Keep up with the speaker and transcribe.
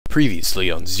Previously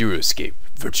on Zero Escape,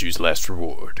 Virtue's Last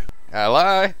Reward.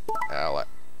 Ally? Ally.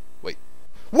 Wait.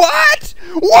 What?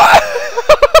 What?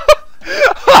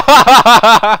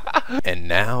 And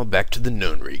now, back to the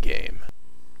Nonary game.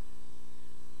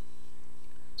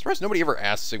 Surprised nobody ever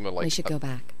asked Sigma, like, We should go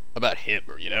back. about him,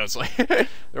 or, you know, it's like,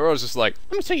 they're always just like,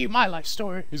 let me tell you my life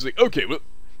story. He's like, okay,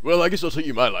 well, I guess I'll tell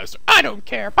you my life story. I don't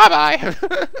care, bye-bye.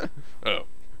 Oh,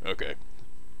 okay.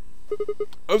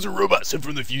 I was a robot sent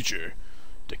from the future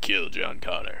to kill John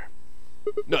Connor.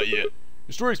 Not yet.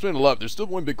 Your story explained a lot, but there's still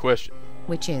one big question.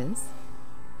 Which is?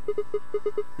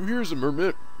 Who here is a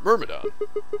Myrmidon?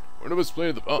 One of us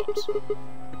planted the bombs.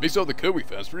 Based off the code we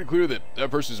found, it's pretty clear that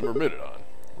that person's a Myrmidon,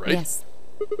 right? Yes.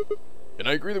 And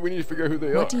I agree that we need to figure out who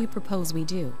they are. What do you propose we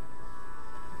do?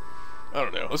 I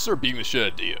don't know. Let's start beating the shit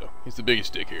out of Dio. He's the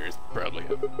biggest dick here. It's probably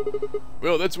him.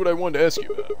 Well, that's what I wanted to ask you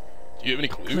about. Do you have any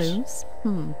clues?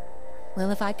 Clues? Well,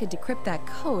 if I could decrypt that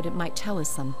code, it might tell us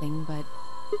something, but...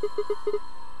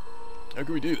 How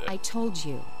can we do that? I told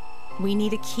you. We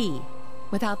need a key.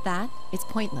 Without that, it's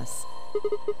pointless.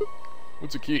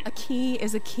 What's a key? A key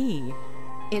is a key.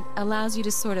 It allows you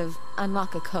to sort of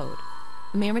unlock a code.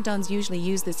 Myrmidons usually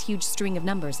use this huge string of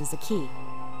numbers as a key.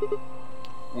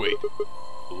 Wait.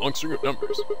 A long string of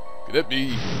numbers. Could that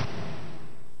be...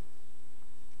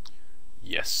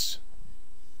 Yes.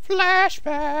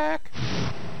 Flashback!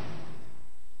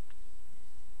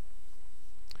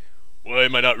 Why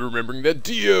am I not remembering that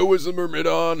Dio was a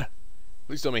Myrmidon?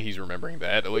 Please tell me he's remembering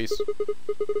that, at least.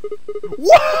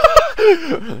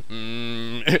 What?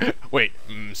 Wait.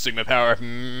 Sigma power.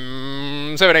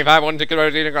 75, 1, 6,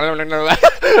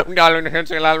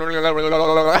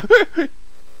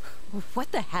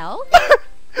 What the hell?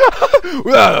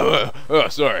 Oh,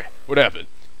 sorry. What happened?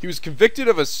 He was convicted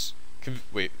of a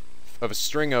of a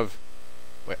string of...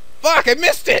 Wait. Fuck, I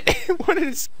missed it! What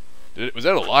is... Was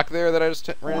that a lock there that I just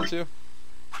ran into?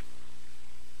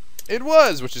 It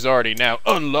was, which is already now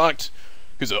unlocked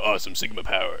because of awesome Sigma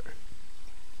power.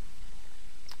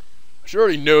 I should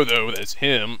already know, though, that's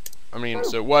him. I mean,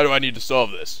 so why do I need to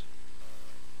solve this?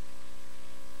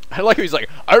 I like how he's like,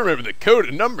 I remember the code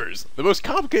and numbers, the most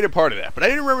complicated part of that, but I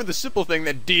didn't remember the simple thing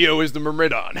that Dio is the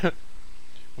Myrmidon. I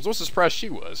was also surprised she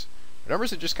was. The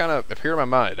numbers had just kind of appeared in my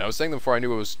mind. I was saying them before I knew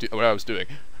what I was doing.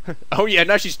 Oh yeah,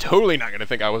 now she's totally not gonna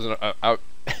think I wasn't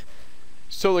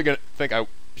she's totally gonna think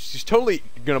she's totally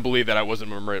gonna believe that I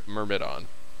wasn't a Myrmidon.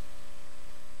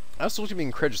 I was looking at me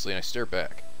incredulously and I stared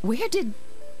back. Where did...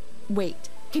 Wait,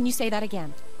 can you say that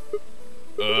again?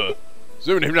 Wait,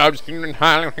 hold on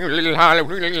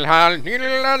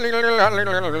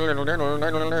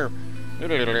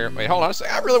a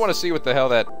second. I really want to see what the hell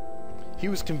that... He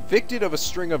was convicted of a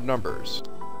string of numbers.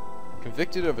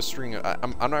 Convicted of a string of...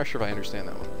 I'm not sure if I understand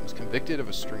that one. He was convicted of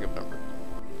a string of numbers.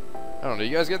 I don't know.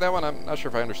 You guys get that one? I'm not sure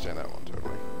if I understand that one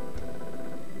totally.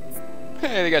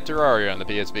 Hey, they got Terraria on the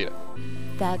PS Vita.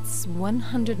 That's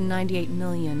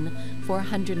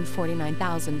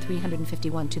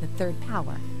 198,449,351 to the third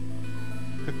power.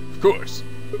 Of course.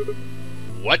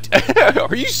 What?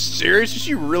 Are you serious? Did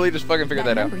she really just fucking figure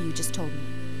that out? That number you just told me.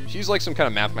 She's like some kind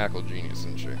of mathematical genius,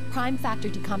 isn't she? Prime factor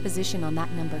decomposition on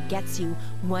that number gets you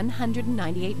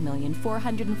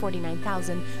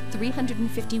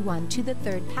 198,449,351 to the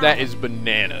third power. That is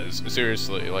bananas.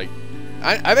 Seriously, like,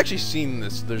 I've actually seen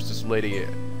this. There's this lady. I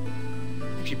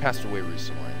think she passed away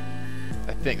recently.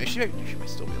 I think she might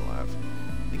still be alive.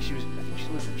 I think she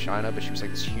lives in China, but she was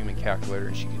like this human calculator,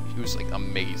 and she was like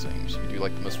amazing. She could do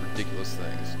like the most ridiculous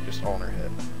things, just all in her head.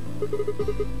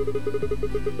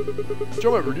 Talk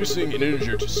about reducing an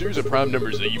integer to a series of prime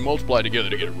numbers that you multiply together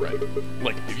to get it right.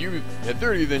 Like, if you had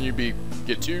 30, then you'd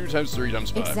get 2 times 3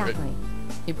 times 5, exactly. right?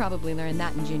 You probably learned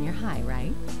that in junior high,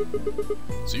 right?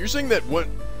 So you're saying that the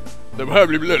blah blah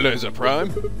blah is a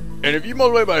prime? And if you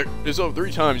multiply by yourself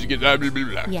 3 times, you get blah blah blah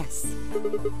blah. Yes.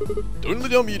 Don't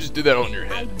tell me you just did that all in your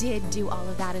I head. did do all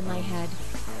of that in my head.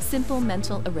 Simple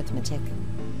mental arithmetic.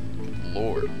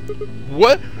 Lord.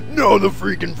 What? No, the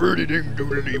freaking Fruity didn't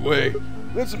do it anyway.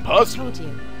 That's I impossible. told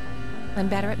you. I'm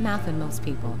better at math than most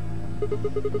people.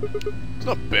 It's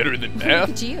not better than Look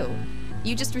math. at you.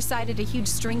 You just recited a huge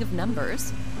string of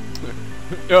numbers.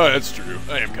 Oh, that's true.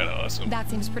 I am kind of awesome. That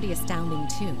seems pretty astounding,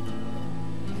 too.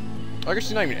 I guess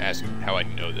she's not even asking how I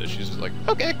know this. She's just like,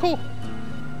 okay, cool.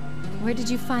 Where did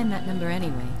you find that number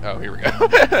anyway? Oh, here we go.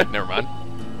 Never mind.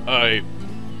 I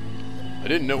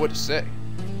didn't know what to say.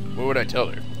 What would I tell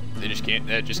her? That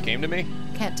just came to me?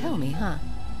 Can't tell me, huh?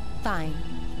 Fine.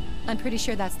 I'm pretty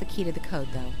sure that's the key to the code,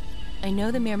 though. I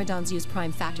know the Myrmidons use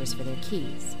prime factors for their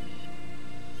keys.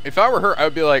 If I were her, I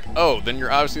would be like, oh, then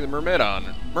you're obviously the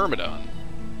Myrmidon.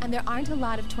 And there aren't a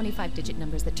lot of 25-digit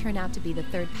numbers that turn out to be the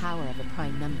third power of a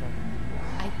prime number.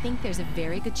 I think there's a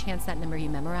very good chance that number you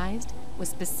memorized was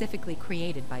specifically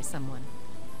created by someone.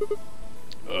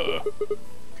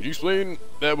 Could you explain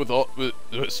that with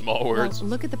small words? Well,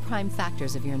 look at the prime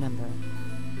factors of your number.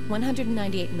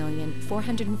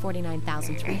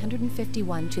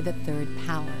 198,449,351 to the third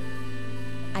power.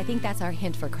 I think that's our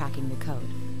hint for cracking the code.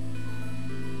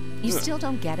 You still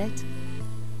don't get it?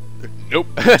 Nope.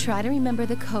 Try to remember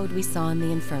the code we saw in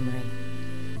the infirmary.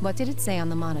 What did it say on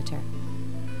the monitor?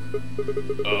 I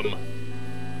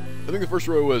think the first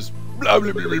row was blah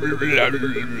blah blah blah blah blah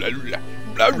blah.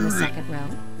 And the second row?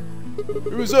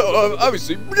 It was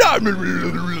obviously blah blah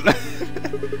blah blah.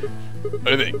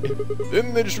 I think.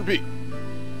 Then they just repeat.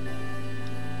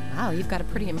 Wow, you've got a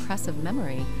pretty impressive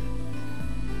memory.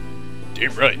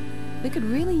 Damn right. We could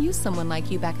really use someone like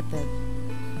you back at the...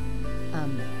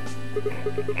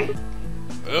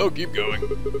 Well, keep going.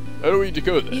 How do we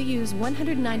decode that? You use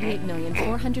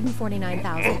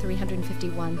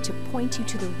 198,449,351 to point you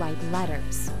to the right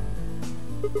letters.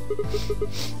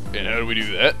 And how do we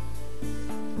do that?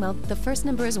 Well, the first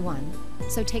number is 1,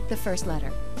 so take the first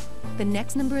letter. The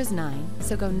next number is 9,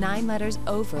 so go 9 letters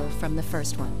over from the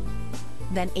first one.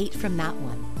 Then 8 from that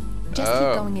one. Just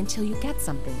keep going until you get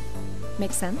something.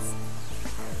 Make sense?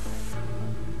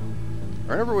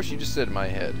 I remember what she just said in my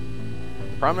head.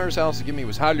 The prime number's house to give me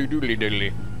was highly doodly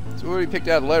diddly. So we picked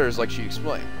out letters like she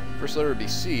explained. First letter would be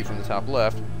C from the top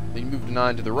left, then you move to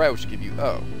 9 to the right, which would give you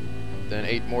O. Then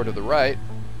 8 more to the right,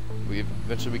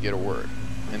 eventually we get a word.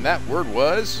 And that word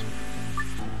was...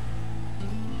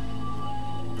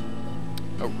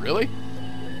 Oh, really?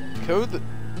 Decode the...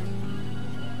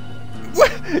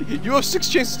 What? You have 6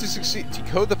 chances to succeed.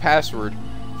 Decode the password.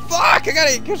 Fuck! I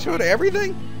gotta get to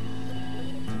everything?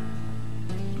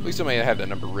 At least I may have that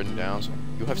number written down. So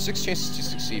you'll have 6 chances to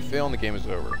succeed. Fail and the game is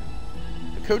over.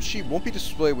 The code sheet won't be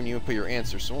displayed when you input your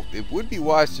answer, so it would be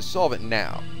wise to solve it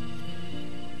now.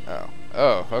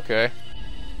 Oh, okay.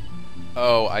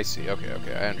 Oh, I see.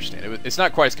 Okay, I understand. It's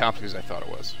not quite as complicated as I thought it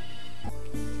was.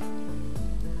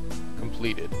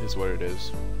 Completed is what it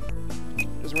is.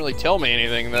 Doesn't really tell me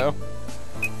anything, though.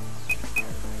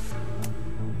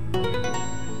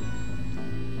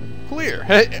 Clear.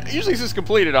 It usually says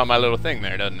completed on my little thing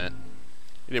there, doesn't it?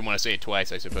 You didn't want to say it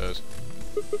twice, I suppose.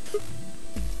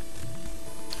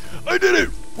 I did it!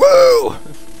 Woo!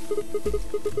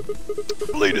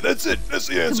 Completed, that's it. That's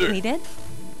the answer. Completed?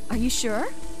 Are you sure?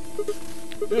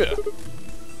 Yeah. I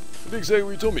did exactly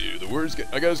what you told me to do. The words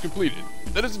I got is completed.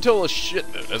 That doesn't tell us shit,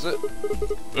 though, does it?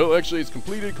 Well, actually, it's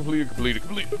completed. The code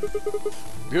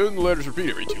and the letters repeat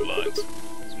every 2 lines. It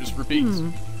just repeats.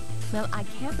 Well, I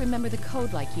can't remember the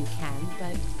code like you can,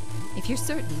 but if you're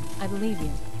certain, I believe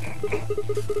you.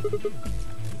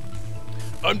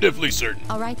 I'm definitely certain.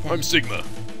 All right, then. I'm Sigma.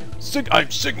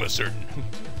 I'm Sigma certain.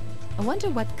 I wonder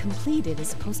what completed is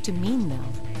supposed to mean, though.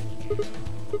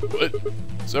 What?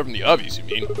 Aside from the obvious, you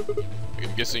mean?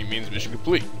 I'm guessing it means mission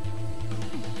complete.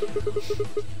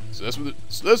 So that's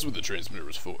what the transmitter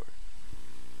was for.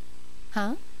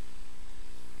 Huh?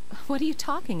 What are you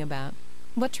talking about?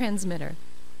 What transmitter?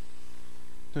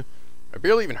 I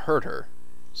barely even heard her.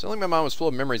 Suddenly my mind was full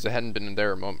of memories that hadn't been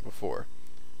there a moment before.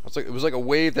 It was like a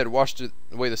wave that washed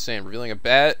away the sand, revealing a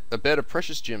bed of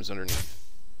precious gems underneath.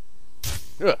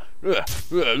 Oh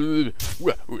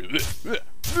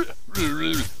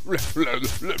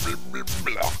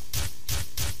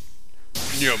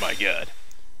my god.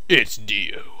 It's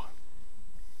Dio.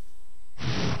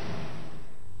 I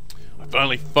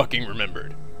finally fucking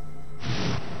remembered.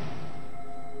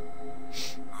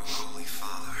 Holy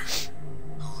Father,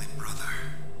 Holy Brother,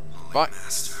 Holy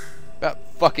Master. About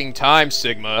fucking time,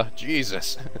 Sigma.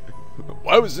 Jesus.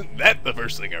 Why wasn't that the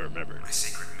first thing I remembered? My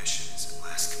sacred mission is at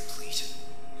last complete.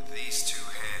 With these 2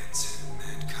 hands,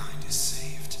 mankind is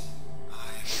saved. I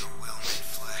am your well-made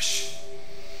flesh.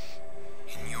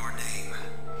 In your name,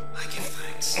 I give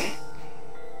thanks.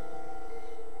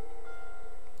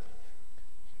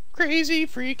 Crazy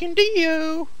freaking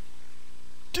Dio.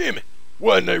 Damn it.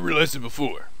 Why didn't I realize it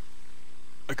before?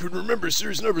 I could remember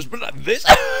serious numbers, but not this.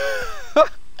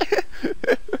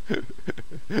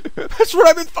 That's what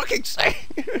I've been fucking saying.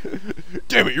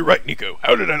 Damn it, you're right, Nico.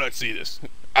 How did I not see this?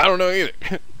 I don't know either.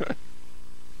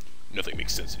 Nothing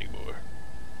makes sense anymore.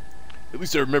 At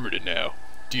least I remembered it now.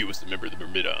 Dio was the member of the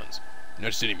Myrmidons.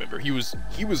 Not just any member. He was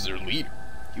their leader.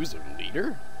 He was their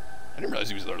leader? I didn't realize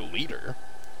he was their leader.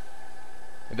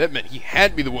 And that meant he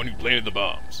had to be the one who planted the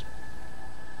bombs.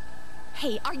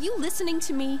 Hey, are you listening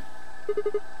to me?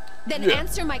 Then Yeah.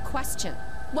 answer my question.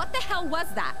 What the hell was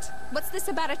that? What's this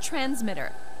about a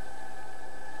transmitter?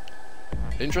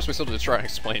 I didn't trust myself to try and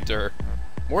explain to her.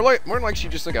 More than like she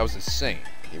just think I was insane.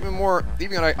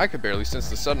 Even I could barely sense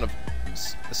the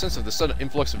sense of the sudden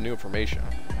influx of new information.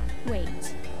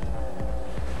 Wait.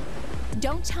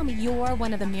 Don't tell me you're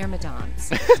one of the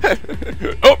Myrmidons.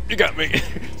 Oh, you got me.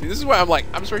 See, this is why I'm like,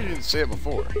 I'm sorry you didn't say it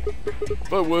before.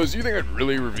 But you think I'd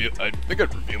really reveal? I think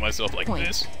I'd reveal myself like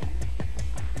this.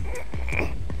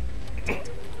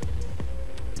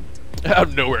 Out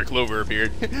of nowhere, Clover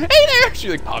appeared. Hey there! She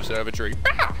like pops out of a tree.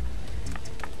 Ah!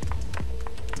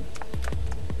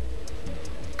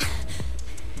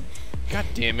 God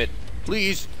damn it!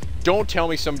 Please don't tell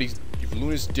me if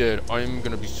Luna's dead. I'm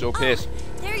gonna be so pissed.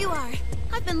 Oh, there you are.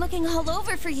 I've been looking all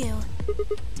over for you.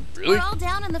 Really? We're all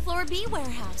down in the floor B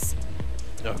warehouse.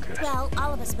 Okay. Well,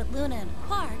 all of us but Luna and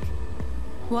Quark.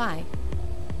 Why?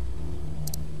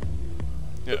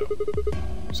 Yeah.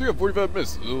 So you got 45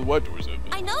 minutes. The little white door's open.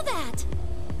 I know that.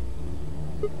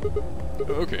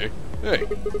 Okay. Hey,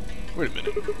 wait a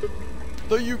minute. I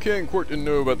thought you and Quark didn't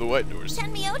know about the white doors.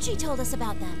 Tenmyoji told us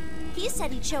about them. He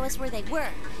said he'd show us where they were,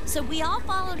 so we all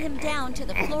followed him down to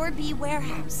the floor B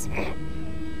warehouse.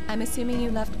 I'm assuming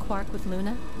you left Quark with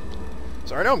Luna?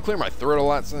 Sorry, I know I'm clearing my throat a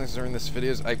lot during this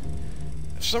videos.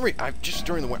 For some reason,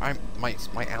 during the winter, my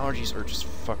allergies are just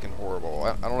fucking horrible.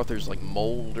 I don't know if there's like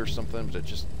mold or something, but it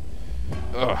just,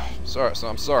 ugh. Sorry, so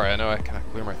I'm sorry. I know I kind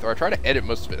of clear my throat. I try to edit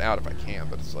most of it out if I can,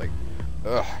 but it's like,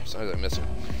 ugh. Sometimes I miss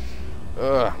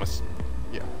it.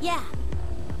 Yeah. Yeah.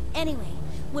 Anyway,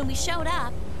 when we showed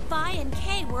up, Vi and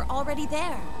Kay were already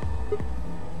there.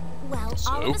 Well,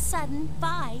 So? all of a sudden,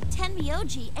 Vi,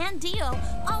 Tenmyoji, and Dio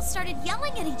all started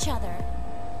yelling at each other.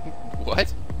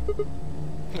 What?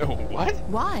 No, what?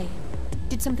 Why?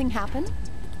 Did something happen?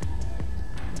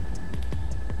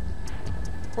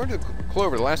 According to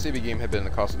Clover, the last AB game had been the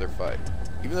cost of their fight.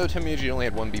 Even though Tenmyoji only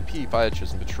had 1 BP, Vi had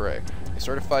chosen Betray. They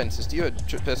started fighting since Dio had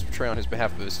chosen Betray on his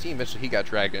behalf of his team, eventually he got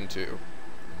dragged into.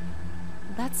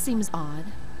 That seems odd.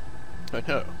 I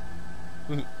know.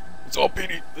 It's all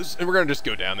pity. And we're gonna just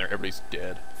go down there. Everybody's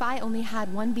dead. Vi only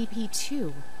had 1 BP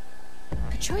too.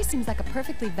 Betray seems like a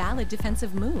perfectly valid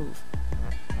defensive move.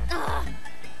 Ugh.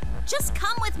 Just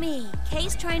come with me.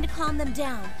 Kay's trying to calm them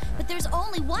down, but there's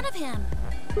only one of him.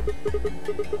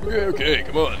 Okay,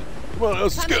 come on. Come on,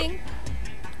 let's go. Coming.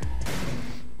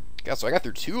 God, so I got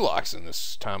through 2 locks in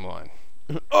this timeline.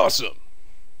 Awesome!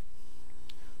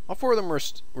 All 4 of them were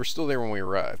still there when we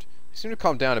arrived. They seemed to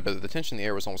calm down a bit, but the tension in the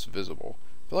air was almost visible.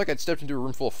 I felt like I'd stepped into a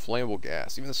room full of flammable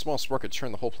gas. Even the small spark could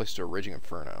turn the whole place to a raging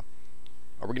inferno.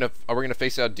 Are we gonna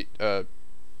face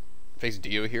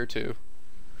Dio here too?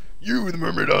 You, the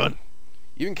Myrmidon!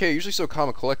 Even Kay, usually so calm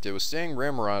and collected, was staring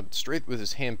Ramrod straight with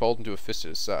his hand balled into a fist at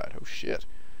his side. Oh shit.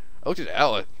 I looked at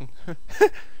Alec.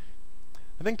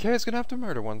 I think Kay's gonna have to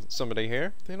murder somebody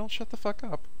here. They don't shut the fuck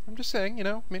up. I'm just saying,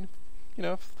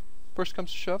 if push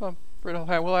comes to shove, I'm afraid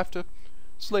I will have to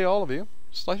slay all of you,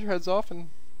 slice your heads off, and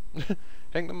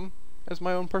hang them as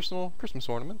my own personal Christmas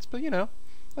ornaments. But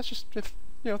that's just if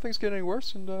things get any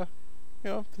worse, and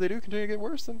if they do continue to get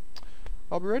worse, then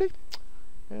I'll be ready.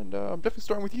 And I'm definitely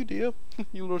starting with you, Dio.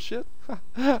 You little shit.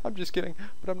 I'm just kidding,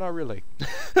 but I'm not really.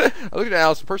 I looked at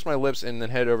Alice, pursed my lips, and then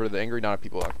headed over to the angry knot of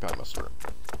people occupying my store.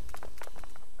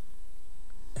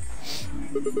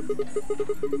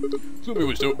 Tell me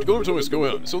what's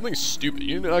going on. Something's stupid.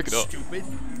 You need to knock it off. Stupid?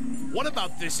 What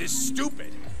about this is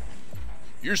stupid?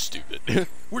 You're stupid.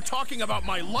 We're talking about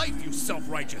my life, you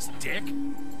self-righteous dick.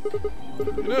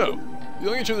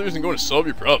 Yelling at each other isn't going to solve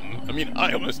your problem. I mean,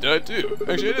 I almost died too.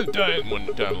 Actually, I did die in one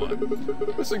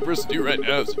timeline. Best thing for us to do right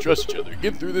now is to trust each other.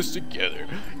 Get through this together.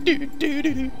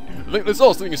 Let's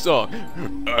all sing a song.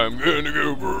 I'm gonna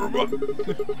go for a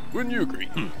run. Wouldn't you agree?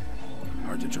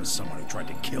 Hard to trust someone who tried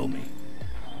to kill me.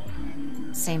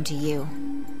 Same to you.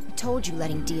 I told you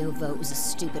letting Dio vote was a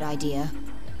stupid idea.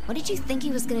 What did you think he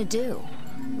was gonna do?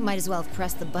 You might as well have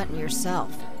pressed the button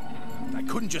yourself. I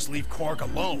couldn't just leave Quark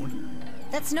alone.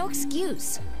 That's no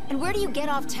excuse. And where do you get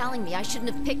off telling me I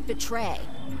shouldn't have picked Betray?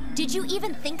 Did you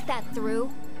even think that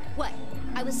through? What,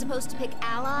 I was supposed to pick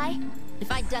Ally?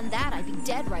 If I'd done that, I'd be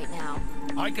dead right now.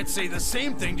 I could say the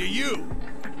same thing to you.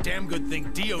 Damn good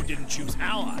thing Dio didn't choose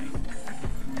Ally.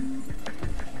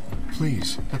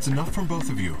 Please, that's enough from both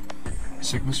of you.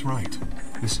 Sigma's right.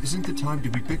 This isn't the time to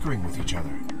be bickering with each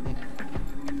other.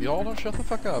 If y'all don't shut the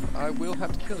fuck up, I will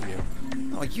have to kill you.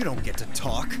 Oh, you don't get to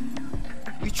talk.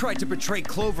 You tried to betray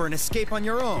Clover and escape on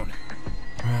your own.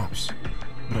 Perhaps.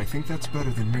 But I think that's better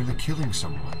than merely killing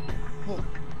someone.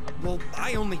 Well,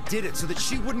 I only did it so that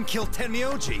she wouldn't kill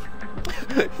Tenmyoji.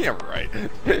 Yeah, right.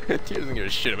 He doesn't give a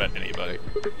shit about anybody.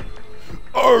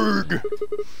 Arg!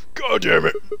 God damn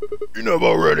it! Enough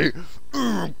already!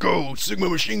 Go, Sigma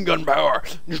machine gun power!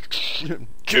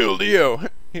 Kill Dio!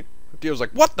 Dio's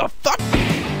like, what the fuck?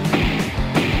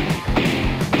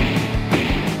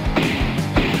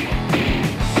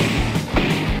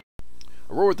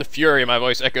 A roar with the fury, my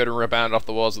voice echoed and rebounded off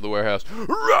the walls of the warehouse.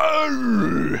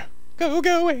 Roar! Go,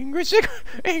 go, angry Sigma!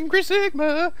 Angry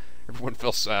Sigma! Everyone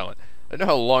fell silent. I didn't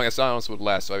know how long a silence would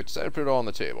last, so I decided to put it all on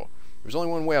the table. There was only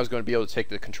one way I was going to be able to take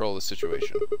the control of the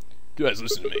situation. Guys,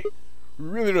 listen to me. We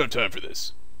really don't have time for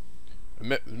this.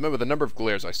 I remember the number of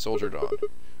glares I soldiered on.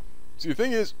 See, the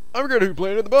thing is, I forgot who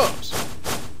planted the bombs.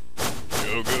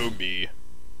 Go, go, me.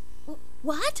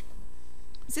 What?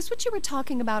 Is this what you were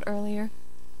talking about earlier?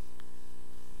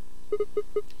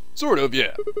 Sort of,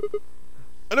 yeah.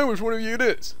 I know which one of you it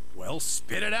is. Well,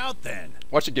 spit it out then.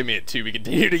 Watch it give me a 2. We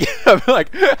continue to get. I'm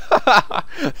like,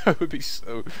 that would be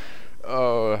so.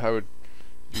 Oh, I would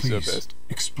be Please, so pissed.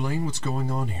 Explain what's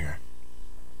going on here.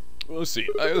 Well, let's see.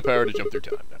 I have the power to jump through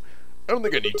time now. I don't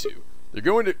think I need to. They're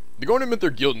going to admit their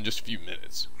guilt in just a few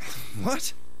minutes.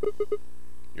 What?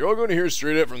 You're all going to hear it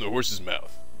straight out from the horse's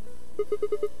mouth.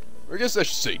 Or I guess I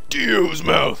should say Dio's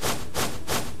mouth.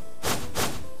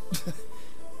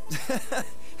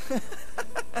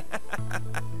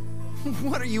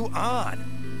 What are you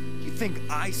on? You think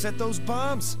I set those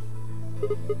bombs?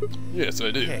 Yes,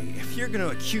 I do. Hey, if you're gonna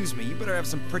accuse me, you better have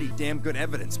some pretty damn good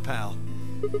evidence, pal.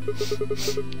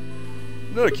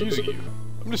 I'm not accusing you.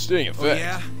 I'm just stating a fact. Oh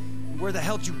yeah? Where the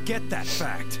hell did you get that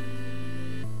fact?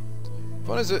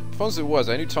 Fun as it was,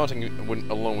 I knew taunting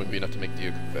alone would be enough to make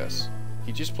Dio confess.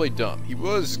 He just played dumb. He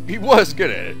was good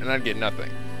at it, and I'd get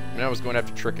nothing. And I was going to have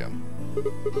to trick him. But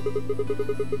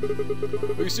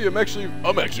you see, I'm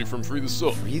actually from Free the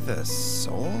Soul. Free the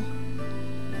Soul?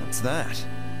 What's that?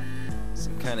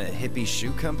 Some kind of hippie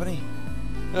shoe company?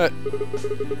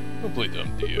 Don't play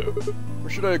dumb, Dio. Or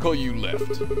should I call you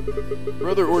Left?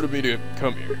 Brother ordered me to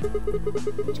come here.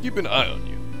 To keep an eye on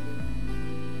you.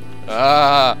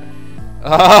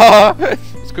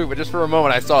 It's quick, but just for a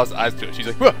moment I saw his eyes twitch. He's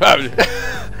like,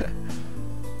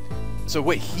 so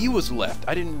wait, he was Left.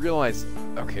 I didn't realize.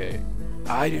 Okay.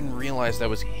 I didn't realize that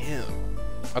was him.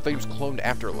 I thought he was cloned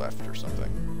after Left or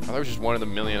something. I thought it was just one of the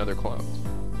million other clones.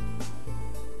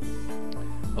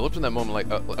 I looked in that moment like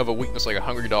of a weakness like a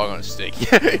hungry dog on a steak.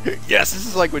 Yes, this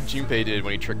is like what Junpei did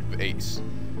when he tricked Ace.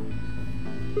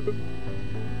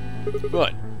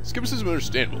 But, skepticism is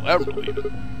understandable, admirable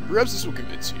even. Perhaps this will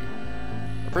convince you.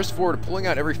 I pressed forward, pulling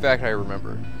out every fact I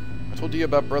remember. I told you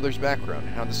about Brother's background,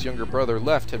 and how this younger brother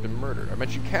Left had been murdered. I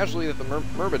mentioned casually that the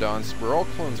Myrmidons were all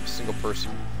clones of a single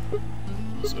person.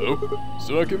 So?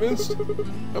 Still not convinced?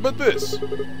 How about this?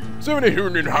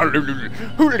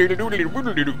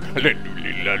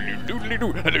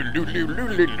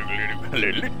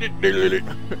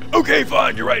 Okay,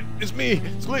 fine, you're right. It's me.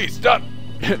 Please stop.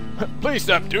 Please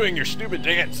stop doing your stupid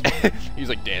dance. He's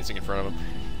like dancing in front of him.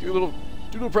 Do a little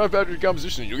private battery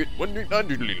composition, and you'll get 1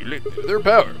 their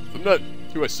power. If I'm not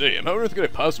who I say I am, how on earth could I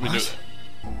possibly know that?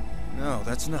 No,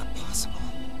 that's not possible.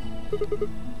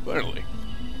 Finally.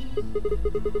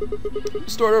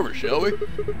 Let's start over, shall we?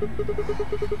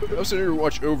 I'll sit here and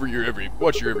watch your every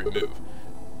move.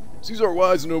 Sees our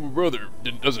wise and noble brother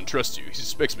doesn't trust you. He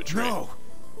suspects betrayal. No!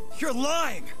 You're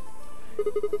lying!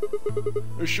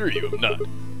 I assure you I'm not.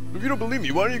 But if you don't believe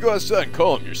me, why don't you go outside and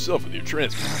call him yourself with your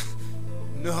transmitter?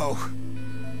 No!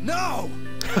 No!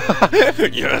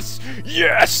 Yes!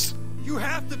 Yes! You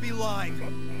have to be lying!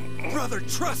 Brother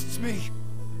trusts me!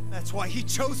 That's why he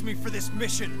chose me for this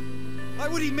mission! Why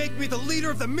would he make me the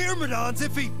leader of the Myrmidons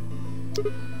if he...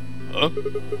 Huh?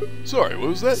 Sorry, what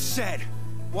was that? Said,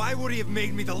 why would he have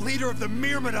made me the leader of the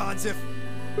Myrmidons if...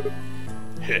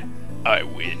 Heh, I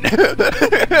win.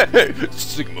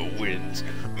 Sigma wins.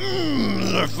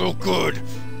 I feel good.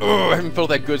 Oh, I haven't felt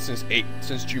that good since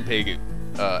Junpei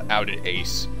outed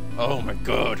Ace. Oh my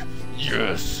god.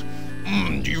 Yes.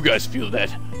 Do you guys feel that?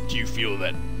 Do you feel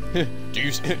that? Do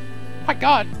you... My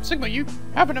god, Sigma, you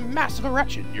having a massive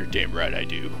erection. You're damn right I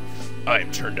do. I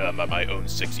am turned on by my own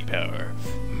sexy power.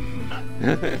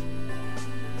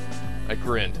 I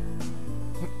grinned.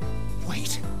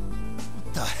 Wait.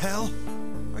 What the hell?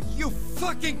 Are you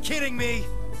fucking kidding me?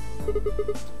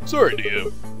 Sorry,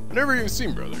 Dio. I never even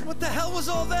seen brother. What the hell was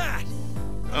all that?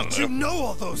 I don't You know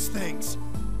all those things.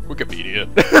 Wikipedia.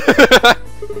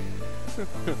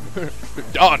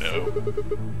 Dano.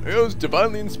 I was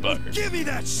divinely inspired. Give me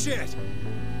that shit!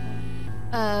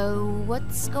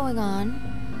 What's going on?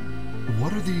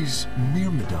 What are these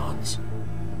Myrmidons?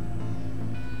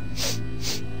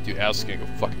 Dude, Alice is gonna go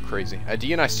fucking crazy.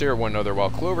 Dee and I stare at one another while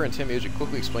Clover and Tim Agent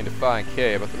quickly explain to Phi and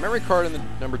Kay about the memory card and the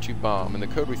number 2 bomb and the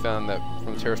code we found that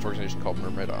from the terrorist organization called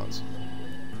Myrmidons.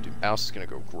 Dude, Alice is gonna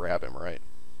go grab him, right?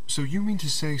 So you mean to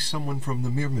say someone from the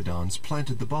Myrmidons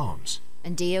planted the bombs?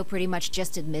 And Dio pretty much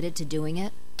just admitted to doing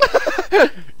it?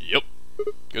 Yep.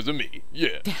 Because of me.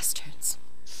 Yeah. Bastards.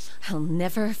 I'll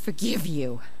never forgive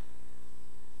you.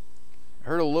 I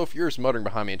heard a low furious muttering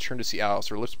behind me and turned to see Alice,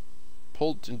 her lips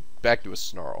pulled back to a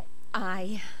snarl.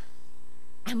 I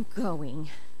am going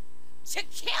to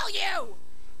kill you!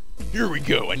 Here we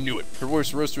go, I knew it. Her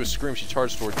voice rose to a scream. She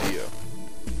charged toward Dio.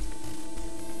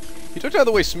 He took it out of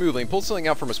the way smoothly and pulled something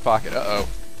out from his pocket. Uh-oh.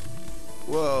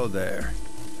 Whoa there.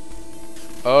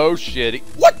 Oh shit.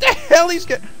 What the hell? He's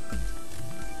got...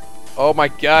 Oh my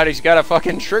god, he's got a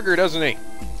fucking trigger, doesn't he?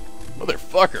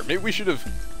 Motherfucker, maybe we should have...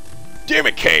 Damn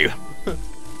it, Kay!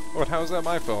 What, how's that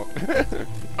my fault?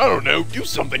 I don't know, do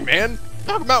something, man!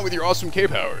 Knock him out with your awesome K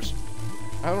powers.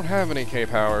 I don't have any K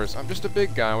powers. I'm just a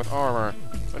big guy with armor.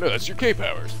 I know, that's your K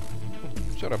powers.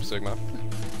 Shut up, Sigma.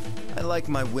 I like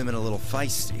my women a little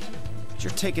feisty, but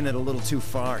you're taking it a little too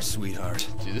far, sweetheart.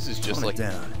 Dude, this is just Tone like... it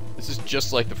down. This is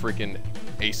just like the freaking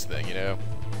Ace thing, you know?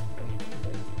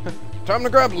 Time to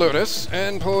grab Lotus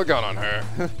and pull a gun on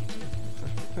her.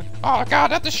 Oh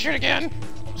god, not this shit again!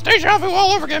 Deja vu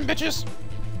all over again, bitches!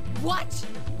 What?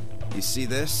 You see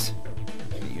this?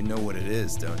 You know what it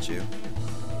is, don't you?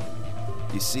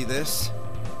 You see this?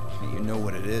 You know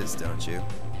what it is, don't you?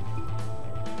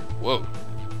 Whoa.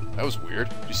 That was weird.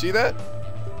 Did you see that?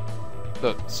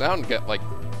 The sound got, like...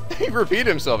 he repeated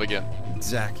himself again.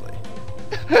 Exactly.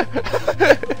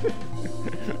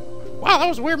 Wow, that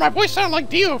was weird. My voice sounded like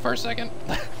Dio for a second.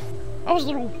 That was a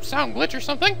little sound glitch or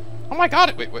something. Oh my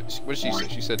god. Wait, what did she say?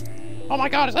 She said, oh my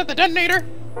god, is that the detonator?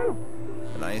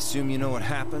 And I assume you know what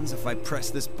happens if I press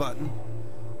this button?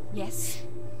 Yes,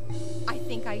 I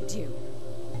think I do.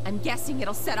 I'm guessing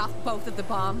it'll set off both of the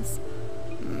bombs.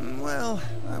 Well,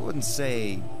 I wouldn't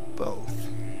say both.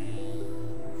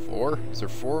 4? Is there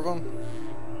 4 of them?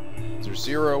 Is there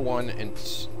 0, 1, and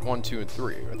 1, 2, and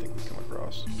 3? I think we come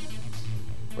across.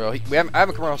 Well, I haven't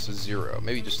come across a 0.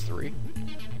 Maybe just 3.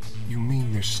 You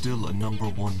mean there's still a number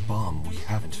 1 bomb we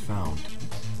haven't found?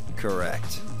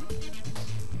 Correct.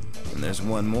 And there's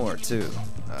one more, too.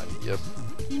 Yep.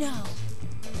 No.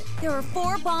 There are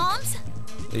 4 bombs?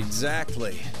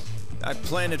 Exactly. I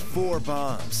planted 4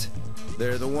 bombs.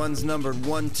 They're the ones numbered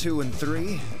 1, 2, and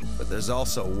 3, but there's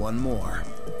also one more.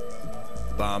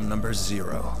 Bomb number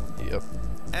 0. Yep.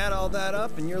 Add all that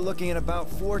up, and you're looking at about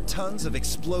 4 tons of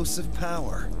explosive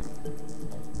power.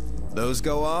 Those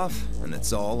go off, and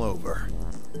it's all over.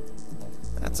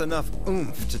 That's enough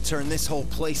oomph to turn this whole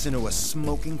place into a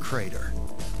smoking crater.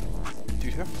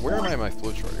 Dude, where am I in my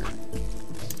flowchart here?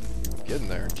 Getting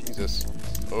there, Jesus.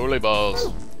 Holy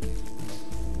balls.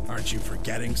 Aren't you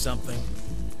forgetting something?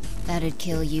 That'd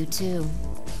kill you too.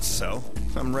 So,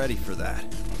 I'm ready for that.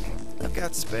 I've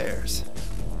got spares.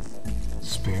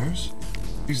 Spares?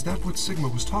 Is that what Sigma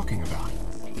was talking about?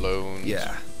 Clones.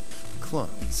 Yeah,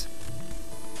 clones.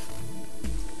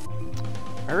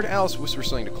 I heard Alice whisper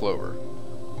something to Clover.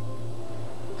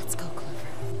 Let's go,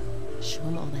 Clover. Show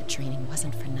him all that training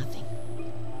wasn't for nothing.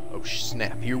 Oh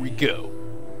snap, here we go.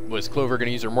 Was Clover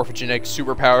gonna use her morphogenetic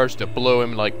superpowers to blow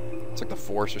him like... It's like the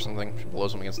Force or something. She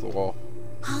blows him against the wall.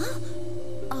 Huh?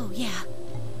 Oh, yeah.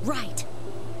 Right.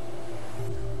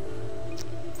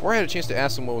 Before I had a chance to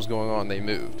ask them what was going on, they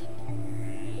moved.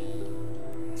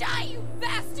 Die, you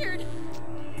bastard!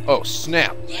 Oh,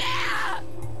 snap! Yeah!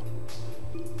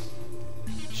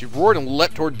 She roared and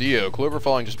leapt toward Dio, Clover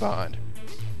following just behind.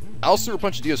 Alice threw a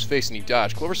punch at Dio's face and he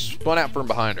dodged. Clover spun out from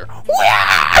behind her.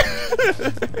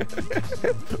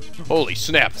 Holy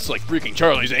snap, it's like freaking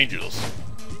Charlie's Angels.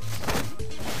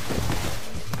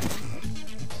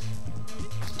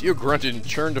 Dio grunted and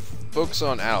turned to focus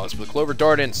on Alice, but Clover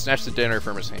darted in and snatched the detonator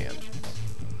from his hand.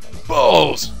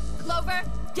 Balls! Clover,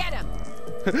 get him!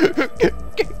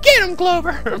 Get him,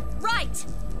 Clover! Right!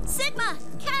 Sigma,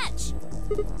 catch!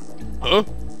 Huh?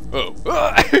 Oh.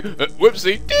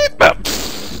 Whoopsie.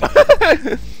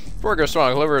 Before I go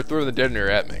strong, Clover threw the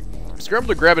detonator at me. I scrambled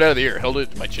to grab it out of the air, held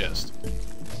it to my chest.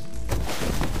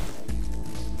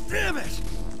 Damn it!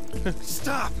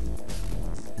 Stop!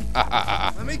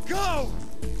 Let me go!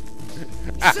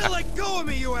 Still let go of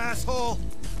me, you asshole!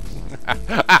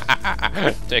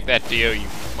 Take that, Dio, you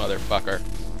motherfucker.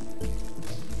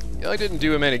 Yelling didn't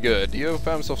do him any good. Dio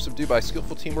found himself subdued by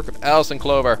skillful teamwork of Alice and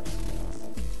Clover.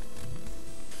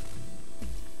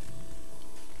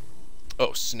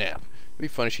 Oh, snap. It'd be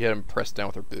funny if she had him pressed down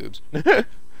with her boobs.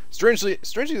 Strangely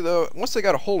though, once they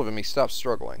got a hold of him, he stopped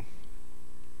struggling.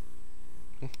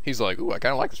 He's like, ooh, I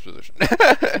kind of like this position.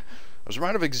 I was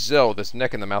reminded of Excel with his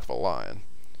neck in the mouth of a lion.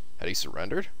 Had he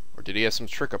surrendered? Or did he have some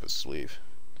trick up his sleeve?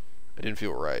 I didn't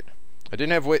feel right. I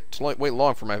didn't have to wait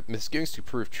long for my misgivings to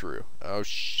prove true. Oh,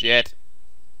 shit.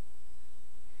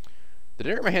 The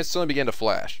dagger in my hand suddenly began to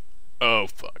flash. Oh,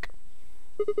 fuck.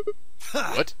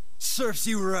 Ha! What? Serves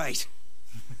you right.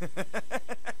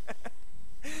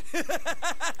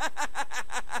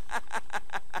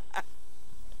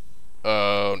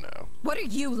 Oh, no. What are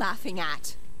you laughing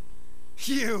at?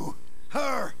 You,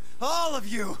 her, all of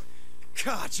you.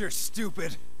 God, you're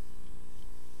stupid.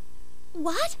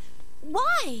 What?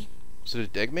 Why? Was it a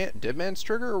dead man's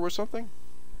trigger or something?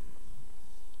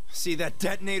 See that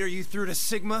detonator you threw to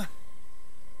Sigma?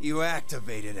 You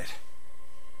activated it.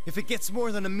 If it gets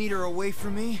more than a meter away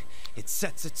from me, it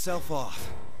sets itself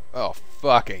off. Oh,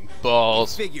 fucking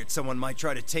balls. Figured someone might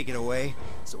try to take it away,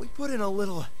 so we put in a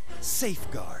little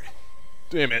safeguard.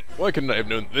 Damn it. Why couldn't I have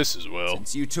known this as well?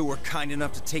 Since you two were kind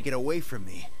enough to take it away from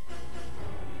me.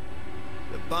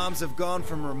 The bombs have gone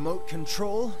from remote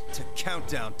control to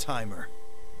countdown timer.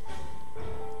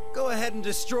 Go ahead and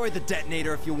destroy the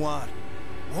detonator if you want.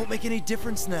 Won't make any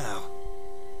difference now.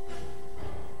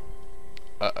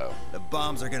 Uh-oh. The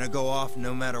bombs are gonna go off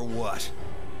no matter what.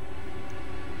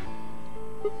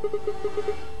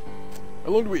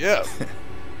 How long do we have?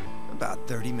 About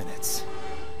 30 minutes.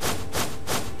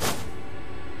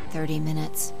 30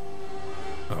 minutes.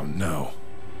 Oh no.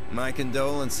 My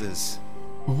condolences.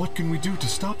 What can we do to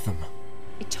stop them?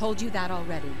 I told you that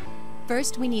already.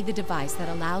 First, we need the device that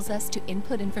allows us to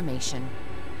input information.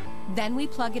 Then we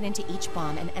plug it into each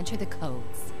bomb and enter the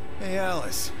codes. Hey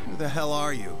Alice, who the hell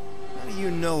are you? How do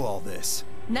you know all this?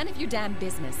 None of your damn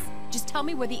business. Just tell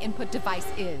me where the input device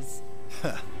is.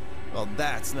 Well,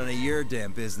 that's none of your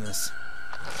damn business.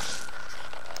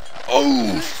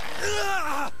 Oh!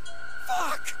 Ah!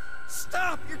 Fuck!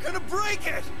 Stop! You're gonna break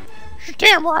it!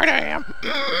 Damn right I am!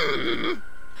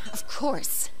 Of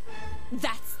course.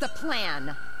 That's the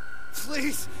plan.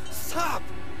 Please, stop!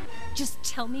 Just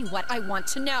tell me what I want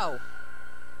to know.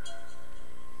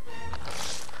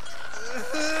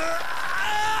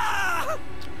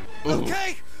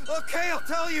 Okay, I'll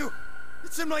tell you.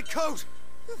 It's in my coat,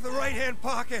 the right-hand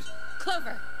pocket.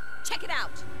 Clover, check it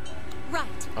out.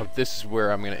 Right. Oh, this is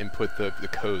where I'm gonna input the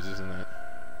codes, isn't it?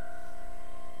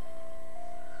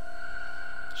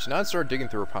 Shannon started digging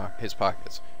through his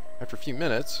pockets. After a few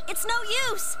minutes... It's no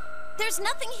use! There's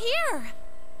nothing here!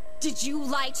 Did you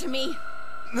lie to me?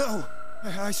 No,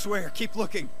 I swear, keep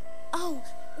looking. Oh,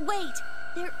 wait.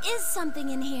 There is something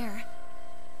in here.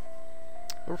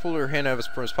 Clover pulled her hand out of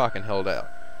from his pocket and held it out.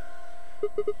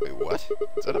 Wait, what?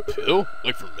 Is that a pill?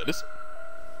 Like for medicine?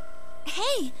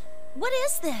 Hey, what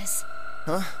is this?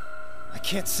 Huh? I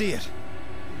can't see it.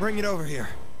 Bring it over here.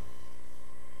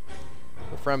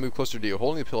 The friend moved closer to you,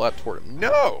 holding the pill out toward him.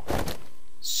 No!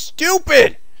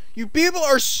 Stupid! You people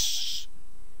are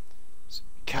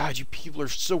God, you people are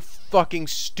so fucking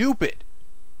stupid!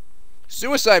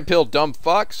 Suicide pill, dumb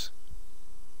fucks!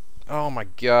 Oh my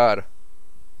god.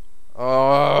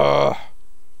 So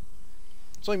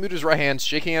he moved his right hand,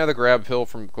 shaking out of the grab pill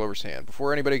from Clover's hand.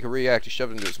 Before anybody could react, he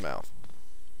shoved it into his mouth.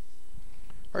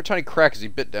 Heard a tiny crack as he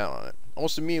bit down on it.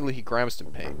 Almost immediately, he grimaced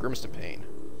in pain.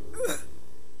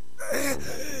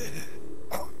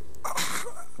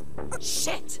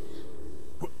 Shit!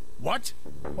 What?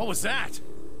 What was that?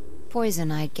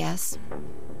 Poison, I guess.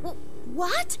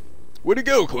 What? Way to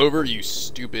go, Clover, you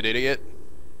stupid idiot.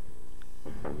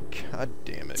 God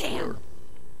damn it, Damn. Clover.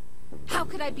 How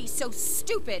could I be so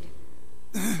stupid?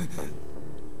 It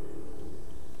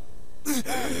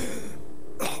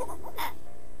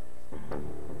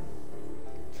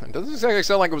doesn't exactly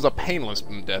sound like it was a painless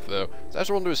death, though. His eyes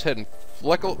rolled into his head, and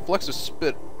flecks of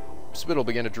spittle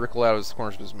began to trickle out of the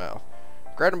corners of his mouth.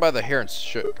 Grabbed him by the hair and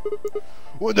shook.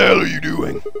 What the hell are you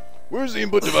doing? Where's the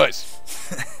input device?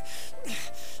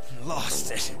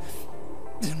 Lost it.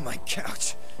 In my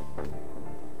couch.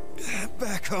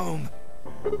 Back home.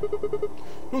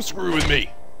 Don't screw with me.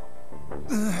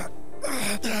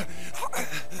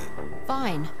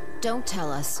 Fine. Don't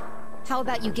tell us. How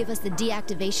about you give us the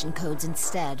deactivation codes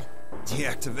instead?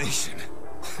 Deactivation?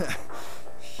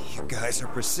 You guys are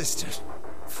persistent.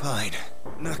 Fine.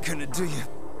 Not gonna do you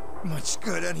much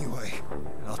good anyway.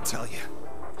 I'll tell you.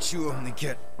 But you only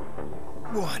get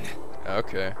one.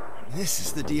 Okay. This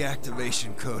is the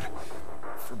deactivation code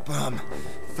for Bomb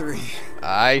 3.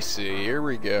 I see. Here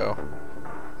we go.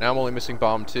 Now I'm only missing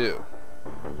Bomb 2.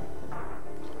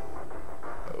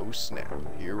 Oh snap.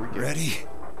 Here we go. Ready?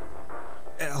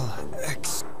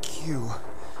 LXQ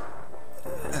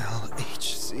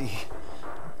LHC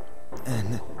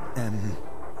NMR.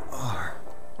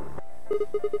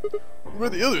 Where are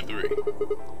the other three?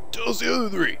 Tell us the other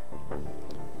three.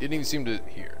 Didn't even seem to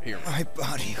hear me. My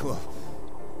body will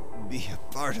be a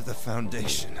part of the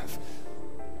foundation of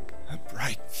a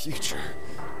bright future.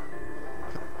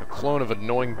 A clone of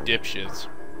annoying dipshits.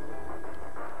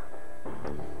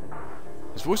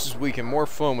 His voice was weak and more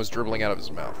foam was dribbling out of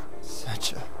his mouth.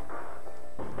 Such a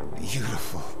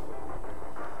beautiful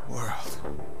world.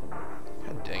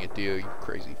 God dang it, Dio, you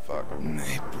crazy fuck.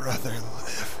 May brother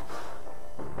live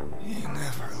in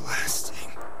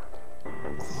everlasting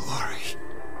glory.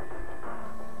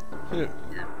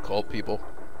 Weird cult people.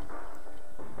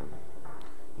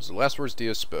 It was the last words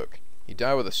Dio spoke. He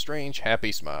died with a strange,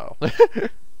 happy smile.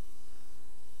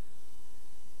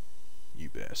 You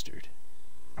bastard.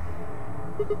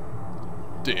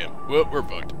 Damn, well, we're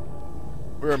fucked.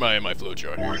 Where am I in my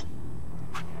flowchart here?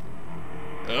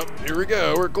 Oh, here we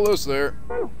go, we're close there.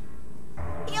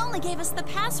 He only gave us the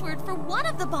password for one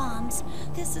of the bombs.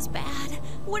 This is bad.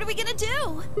 What are we gonna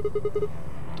do?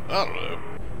 I don't know.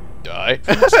 Die.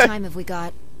 How much time have we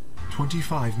got?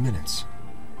 25 minutes.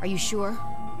 Are you sure?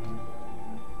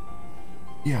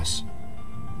 Yes.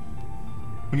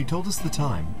 When he told us the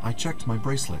time, I checked my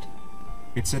bracelet.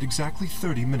 It said exactly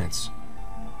 30 minutes.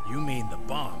 You mean the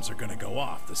bombs are gonna go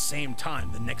off the same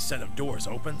time the next set of doors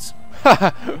opens?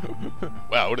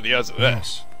 Wow, what are the odds of that?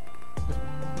 Yes.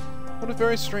 What a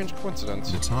very strange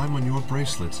coincidence. The time on your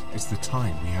bracelet is the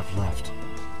time we have left.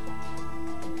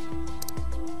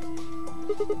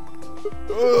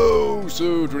 Oh,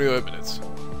 so 25 minutes.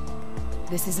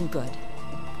 This isn't good.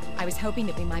 I was hoping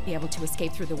that we might be able to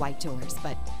escape through the white doors,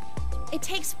 but It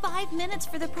takes 5 minutes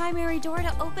for the primary door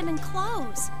to open and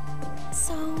close.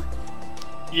 So,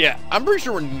 Yeah, I'm pretty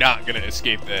sure we're not gonna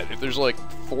escape that. If there's like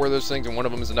 4 of those things and one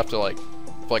of them is enough to like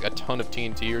a ton of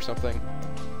TNT or something,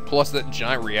 plus that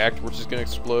giant reactor which is gonna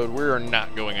explode, we are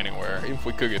not going anywhere, even if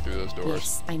we could get through those doors.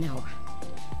 yes, I know.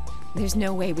 There's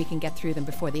no way we can get through them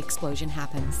before the explosion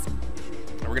happens.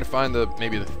 And we're gonna find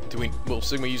will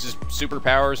Sigma uses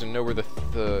superpowers and know where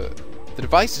the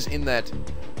device is in that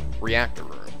reactor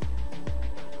room.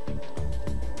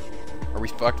 Are we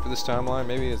fucked for this timeline?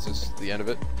 Maybe is this the end of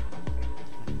it?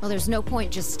 Well, there's no point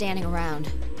just standing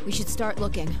around. We should start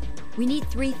looking. We need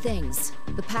 3 things.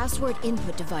 The password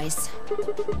input device.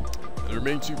 The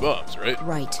remaining 2 bombs, right?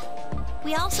 Right.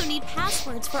 we also need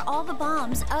passwords for all the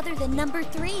bombs other than number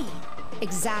 3.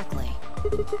 Exactly.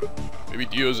 Maybe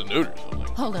Dio's a note or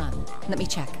something. Hold on. Let me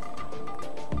check.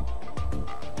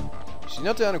 She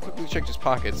knelt down and quickly checked his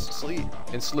pockets, sleeves,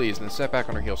 and then sat back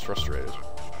on her heels frustrated.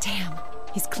 Damn.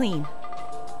 He's clean.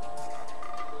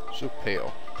 So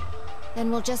pale.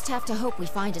 Then we'll just have to hope we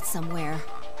find it somewhere.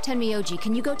 Tenmyoji,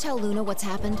 can you go tell Luna what's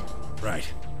happened?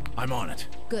 Right. I'm on it.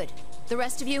 Good. The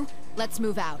rest of you, let's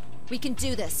move out. We can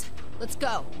do this. Let's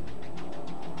go.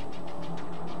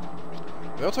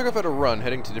 They all took off at a run,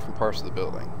 heading to different parts of the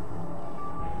building.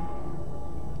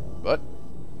 But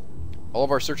all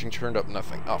of our searching turned up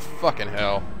nothing. Oh, fucking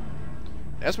hell.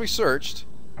 As we searched,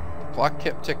 the clock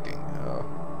kept ticking.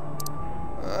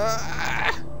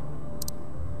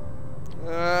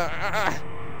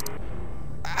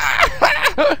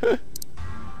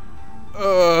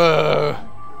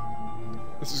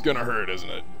 This is gonna hurt, isn't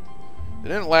it? It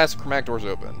didn't last. Chromatic doors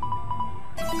open.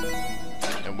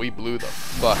 And we blew the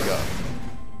fuck up.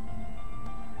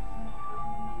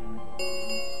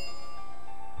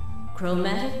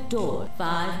 Chromatic door,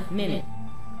 5 minutes.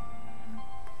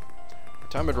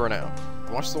 Time had run out.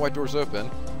 I watched the white doors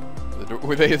open.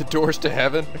 Were they the doors to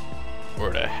heaven?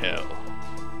 Or to hell?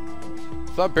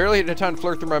 Thought barely had time to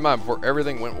flirt through my mind before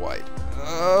everything went white.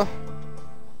 Ow!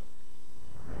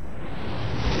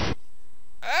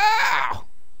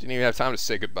 Didn't even have time to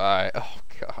say goodbye. Oh,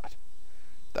 God.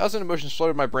 1,000 emotions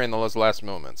flooded my brain in those last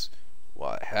moments.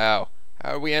 What? How?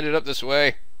 How we ended up this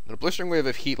way? And a blistering wave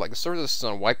of heat like the surface of the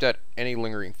sun wiped out any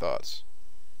lingering thoughts.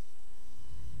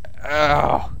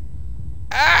 Ow!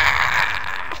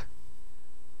 Ah!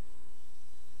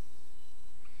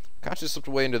 Conscious slipped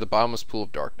away into the bottomless pool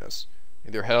of darkness.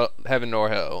 Neither heaven nor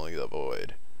hell, only the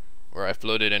void. Where I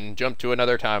floated and jumped to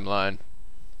another timeline.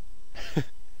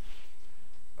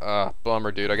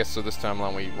 Bummer, dude. I guess so this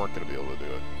timeline we weren't going to be able to do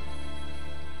it.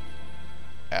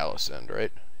 Alice end,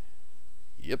 right?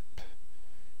 Yep.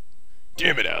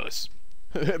 Damn it, Alice.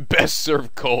 Best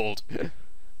served cold.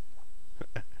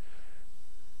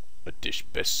 A dish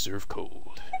best served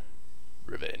cold.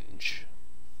 Revenge.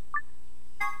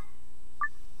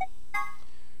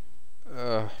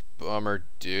 Bummer,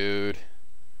 dude.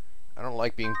 I don't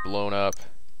like being blown up.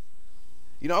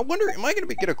 You know, I wonder, am I going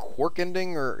to get a quirk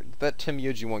ending, or that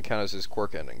Tenmyoji one count as his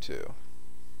quirk ending, too?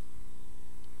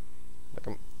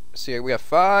 Like, see, we got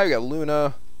 5, we got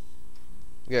Luna,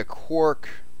 we got Quark.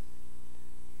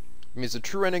 I mean, is the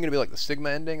true ending gonna be like the Sigma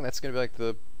ending? That's gonna be like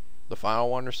the final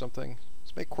one or something?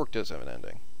 Let's make Quark does have an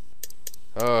ending.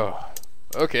 Oh,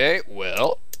 okay,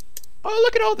 well. Oh,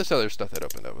 look at all this other stuff that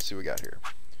opened up. Let's see what we got here.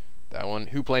 That one,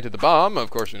 who planted the bomb? Of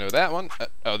course we know that one.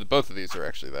 Oh, both of these are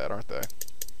actually that, aren't they?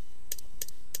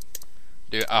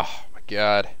 Dude, oh my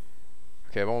god.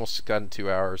 Okay, I've almost gotten 2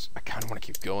 hours. I kind of want to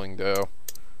keep going, though.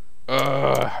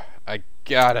 I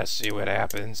gotta see what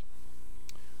happens.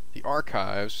 The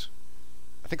archives.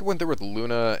 I think I went there with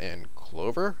Luna and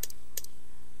Clover.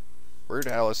 Where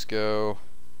did Alice go?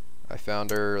 I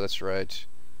found her, that's right.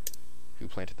 Who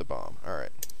planted the bomb?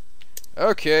 Alright.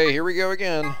 Okay, here we go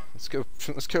again. Let's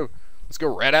go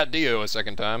rat out Dio a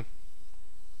second time.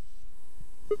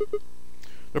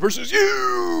 The person is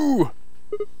you!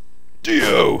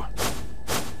 Dio!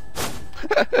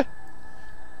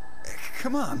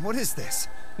 Come on, what is this?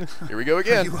 Here we go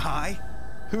again. Are you high?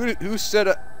 Who set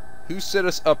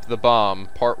us up the bomb?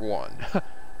 Part 1.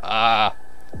 Ah,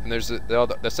 and there's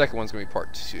the second one's gonna be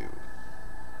part 2.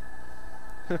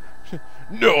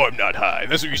 No, I'm not high.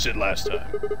 That's what you said last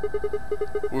time.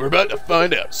 We're about to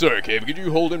find out. Sorry, Kay, could you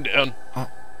hold him down?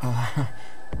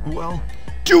 Well...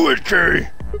 Do it, Kay!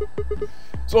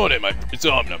 It's on him, it's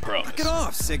on, I promise. Knock it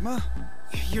off, Sigma.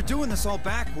 You're doing this all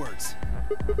backwards.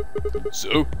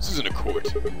 So, this isn't a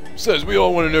court. Besides, we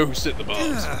all want to know who set the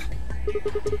bombs.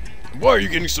 Why are you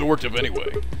getting so worked up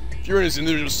anyway? If you're innocent,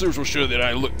 the research will show that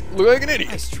I look like an idiot.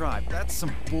 Nice try, but that's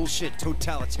some bullshit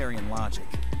totalitarian logic.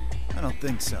 I don't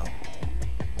think so.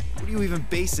 What are you even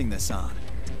basing this on?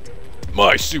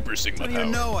 My Super Sigma How do you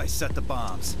know I set the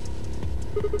bombs?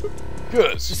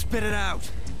 Cause just spit it out.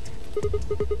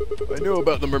 I know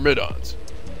about the Myrmidons.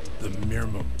 The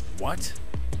Myrma... what?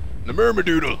 The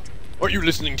Myrmidoodle. Aren't you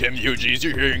listening to MUGs?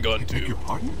 You're hearing gun too. Beg your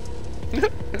pardon?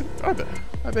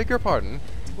 I beg your pardon.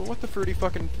 Well, what the fruity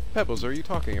fucking pebbles are you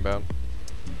talking about?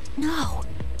 No.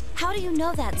 How do you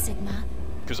know that, Sigma?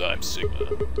 Cause I'm Sigma.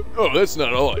 Oh, that's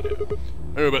not all I know.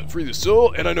 I know about Free the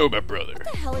Soul, and I know about Brother.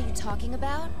 What the hell are you talking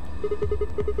about?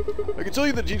 I can tell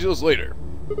you the details later.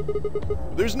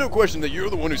 There's no question that you're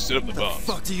the one who set up the bombs. What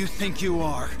the fuck do you think you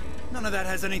are? None of that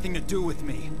has anything to do with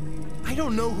me. I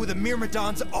don't know who the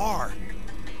Myrmidons are.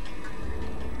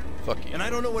 Fuck you. And I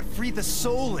don't know what Free the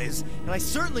Soul is, and I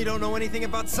certainly don't know anything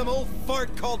about some old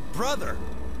fart called Brother.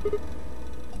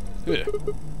 Yeah.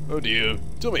 Oh dear.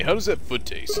 Tell me, how does that foot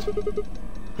taste?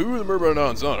 Who are the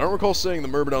Myrmidons on? I don't recall saying the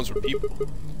Myrmidons were people.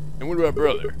 And what about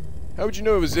Brother? How would you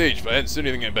know of his age if I hadn't said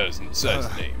anything about his besides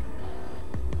his name?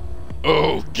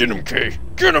 Oh, get him, Kay!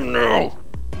 Get him now!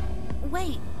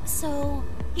 Wait, so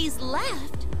he's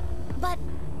left? But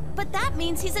that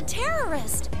means he's a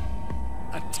terrorist!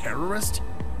 A terrorist?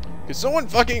 Could someone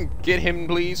fucking get him,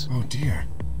 please? Oh dear.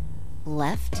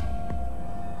 Left?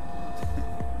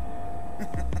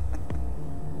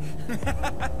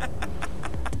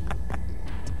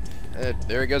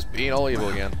 There he goes, being all evil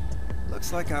again.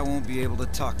 Looks like I won't be able to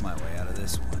talk my way out of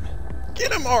this one.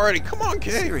 Get him already! Come on,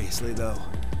 Kay! Seriously, though,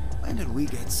 when did we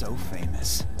get so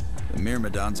famous? The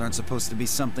Myrmidons aren't supposed to be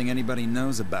something anybody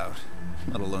knows about,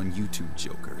 let alone you two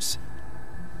jokers.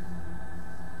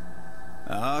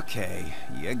 Okay,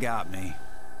 you got me.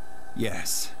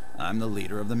 Yes, I'm the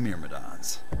leader of the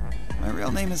Myrmidons. My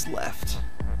real name is Left.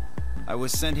 I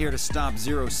was sent here to stop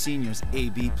Zero Senior's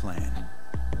AB plan.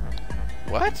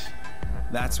 What?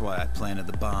 That's why I planted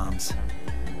the bombs.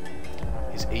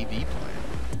 His AB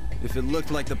plan? If it looked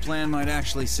like the plan might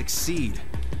actually succeed,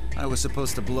 I was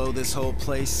supposed to blow this whole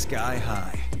place sky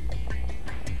high.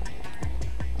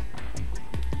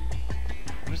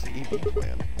 What is the AB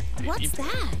plan? What's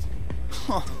that?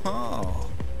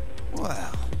 Oh,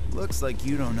 well, looks like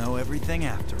you don't know everything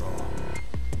after all.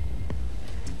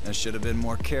 I should have been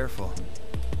more careful.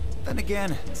 Then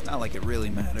again, it's not like it really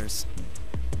matters.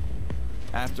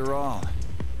 After all,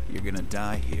 you're gonna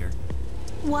die here.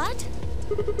 What?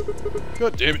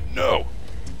 God damn it, no!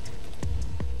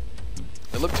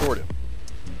 I look toward him.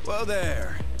 Whoa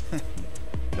there.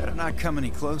 Better not come any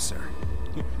closer.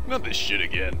 Not this shit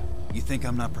again. You think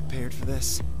I'm not prepared for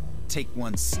this? Take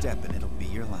one step and it'll be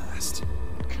your last.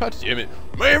 God damn it.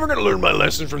 Am I ever gonna learn my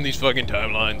lesson from these fucking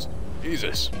timelines?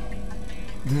 Jesus.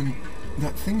 Then,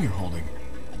 that thing you're holding.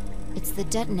 It's the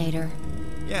detonator.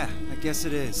 Yeah, I guess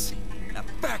it is. Now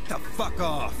back the fuck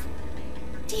off!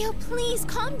 Dio, please,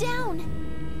 calm down.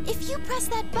 If you press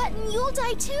that button, you'll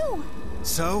die too.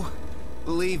 So?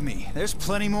 Believe me, there's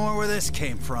plenty more where this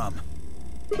came from.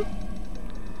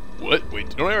 What? Wait,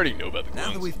 don't I already know about the clones?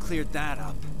 Now that we've cleared that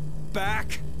up,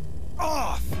 back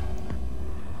off!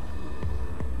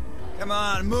 Come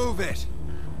on, move it!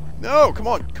 No, come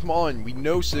on, come on. We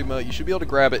know Sigma. You should be able to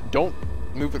grab it. Don't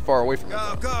move it far away from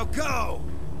it. Go, go!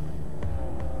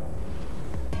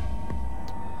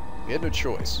 We had no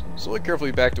choice. Slowly,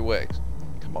 carefully backed away.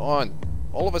 Come on.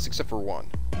 All of us except for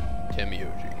one.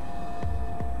 Temioji.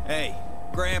 Hey,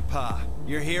 Grandpa,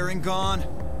 you're here and gone?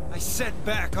 I said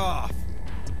back off.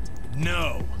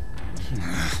 No.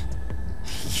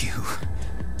 You...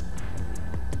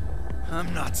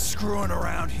 I'm not screwing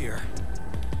around here.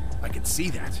 I can see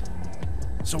that.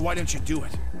 So why don't you do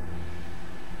it?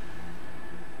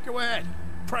 Go ahead.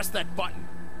 Press that button.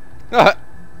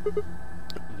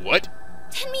 What?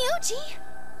 Tenmyoji!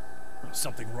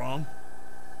 Something wrong?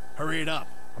 Hurry it up.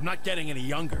 I'm not getting any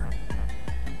younger.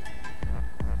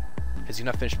 Has he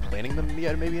not finished planning them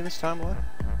yet, maybe in this timeline?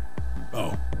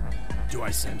 Oh. Do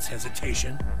I sense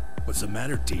hesitation? What's the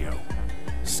matter, Dio?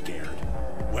 Scared?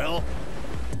 Well?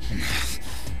 You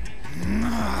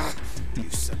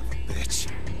son of a bitch.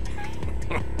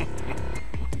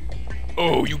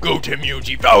 Oh, you go,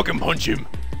 Temioji. Falcon punch him.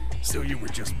 So you were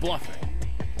just bluffing.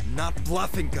 I'm not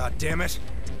bluffing, goddammit.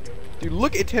 Dude,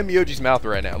 look at Temioji's mouth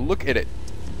right now. Look at it.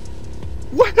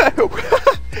 What?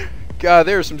 God,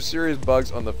 there are some serious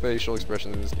bugs on the facial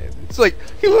expressions in this game. It's like,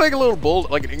 he looks like a little bull,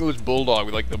 like an English bulldog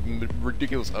with like the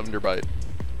ridiculous underbite.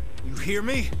 You hear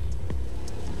me?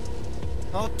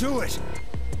 I'll do it.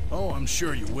 Oh, I'm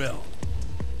sure you will.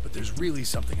 But there's really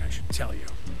something I should tell you.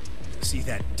 See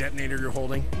that detonator you're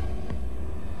holding?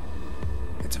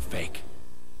 It's a fake.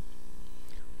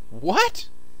 What?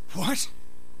 What?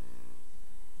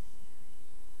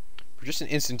 For just an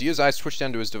instant, Dio's eyes twitched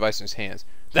down to his device in his hands.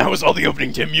 That was all the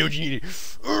opening, Temioji.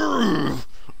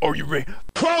 Are you ready?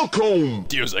 Falcon!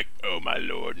 Dio's like, oh my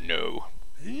lord, no.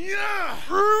 Yeah!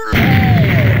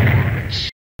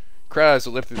 Crowd eyes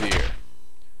lift through the air.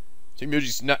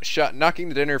 Temioji's shot, knocking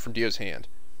the detonator from Dio's hand.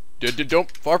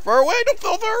 Don't far away! Don't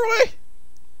fall far away!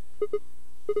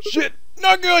 Shit!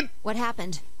 Not good! What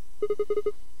happened?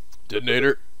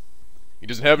 Detonator. He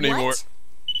doesn't have it anymore. What?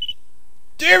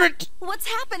 Damn it! What's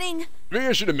happening? Maybe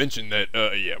I should have mentioned that,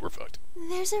 yeah, we're fucked.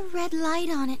 There's a red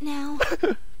light on it now.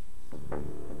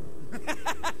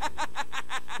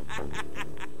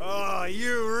 Oh,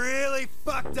 you really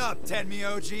fucked up,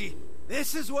 Tenmyoji.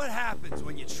 This is what happens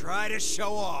when you try to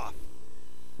show off.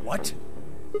 What?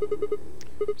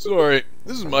 Sorry,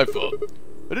 this is my fault.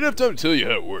 I didn't have time to tell you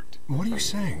how it worked. What are you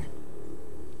saying?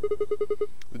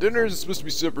 The detonator is supposed to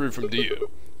be separated from Dio.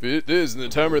 If it is, then the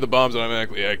timer of the bombs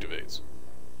automatically activates.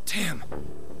 Damn,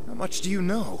 how much do you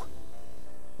know?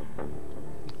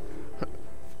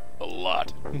 A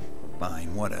lot.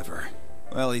 Fine, whatever.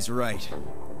 Well, he's right.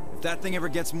 If that thing ever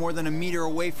gets more than a meter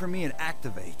away from me, it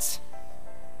activates.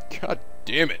 God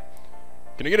damn it.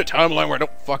 Can I get a timeline where I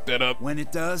don't fuck that up? When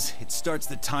it does, it starts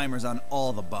the timers on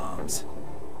all the bombs.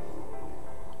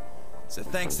 So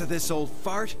thanks to this old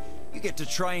fart, you get to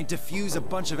try and defuse a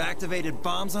bunch of activated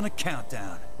bombs on a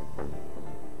countdown.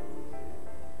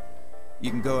 You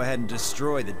can go ahead and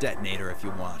destroy the detonator if you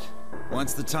want.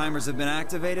 Once the timers have been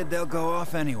activated, they'll go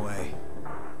off anyway.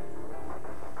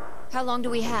 How long do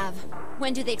we have?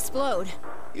 When do they explode?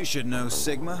 You should know,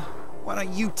 Sigma. Why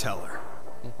don't you tell her?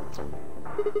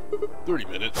 30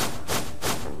 minutes.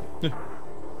 30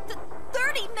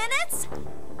 minutes?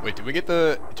 Wait, did we get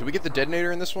the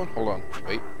detonator in this one? Hold on.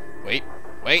 Wait.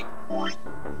 Or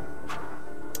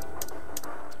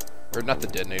not the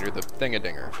detonator, the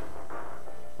thingadinger.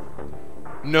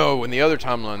 No, in the other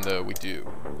timeline though, we do.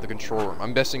 The control room.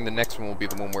 I'm guessing the next one will be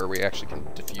the one where we actually can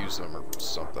defuse them or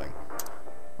something.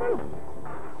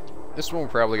 This one we're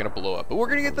probably gonna blow up, but we're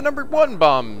gonna get the #1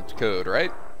 bomb code,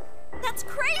 right? That's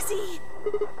crazy!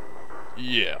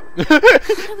 Yeah. How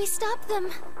do we stop them?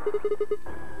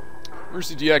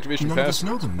 Emergency deactivation None of us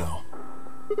know them, though.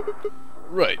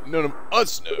 Right, none of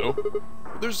us know.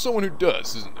 But there's someone who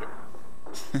does, isn't there?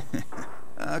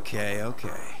 Okay.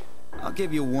 I'll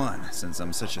give you one, since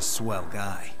I'm such a swell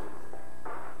guy.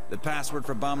 The password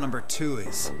for bomb #2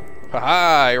 is...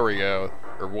 Haha, here we go.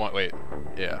 Or one, wait,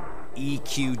 yeah.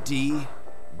 EQD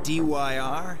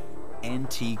DYR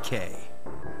NTK.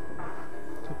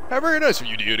 How very nice of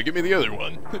you, Dio, to give me the other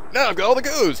one. Now I've got all the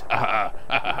goes.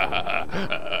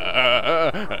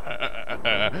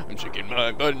 I'm shaking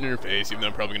my butt in your face, even though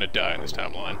I'm probably gonna die in this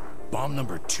timeline. Bomb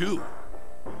 #2.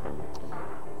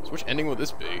 So which ending will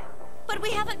this be? But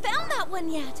we haven't found that one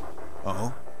yet.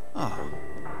 Oh?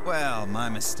 Well, my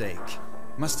mistake.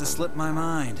 Must have slipped my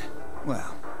mind.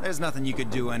 Well, there's nothing you could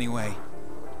do anyway.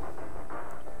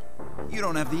 You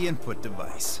don't have the input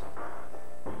device.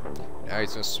 Now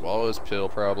he's gonna swallow his pill,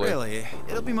 probably. Really,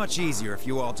 it'll be much easier if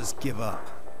you all just give up.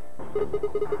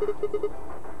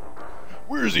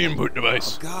 Where's the input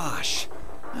device? Oh, gosh.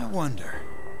 I wonder.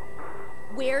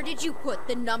 Where did you put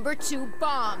the number 2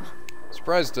 bomb?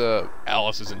 Surprised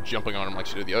Alice isn't jumping on him like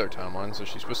she did the other timeline, so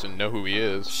she's supposed to know who he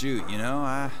is. Shoot, you know,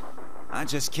 I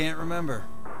just can't remember.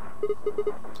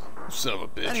 Son of a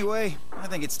bitch. Anyway, I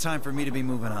think it's time for me to be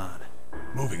moving on.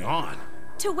 Moving on?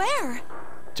 To where?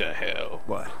 To hell.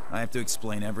 What? I have to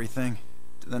explain everything?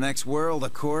 To the next world,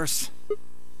 of course.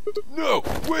 No!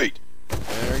 Wait!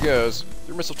 There he goes.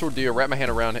 Threw a missile toward Dio, wrapped my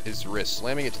hand around his wrist,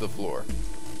 slamming it to the floor.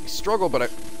 He struggled, but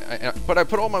I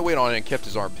put all my weight on it and kept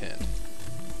his arm pinned.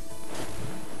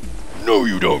 No,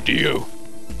 you don't, Dio.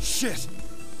 Shit!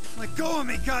 Let go of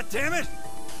me, goddammit!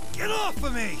 Get off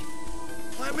of me!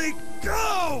 Let me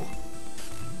go!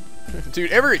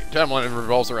 Dude, every timeline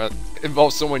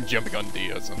involves someone jumping on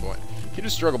Dio at some point. He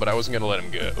just struggled, but I wasn't gonna let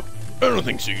him go. I don't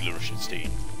think so, you little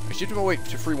shitstein. I shifted my weight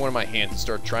to free one of my hands and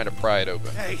started trying to pry it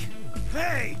open. Hey!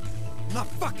 Hey! I'm not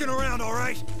fucking around,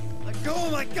 alright? Let go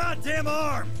of my goddamn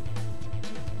arm!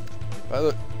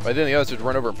 By then the others had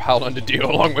run over and piled onto Dio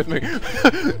along with me.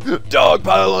 Dog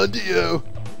pile on Dio!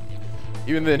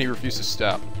 Even then he refused to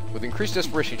stop. With increased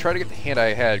desperation, he tried to get the hand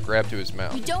I had grabbed to his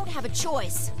mouth. We don't have a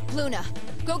choice. Luna,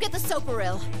 go get the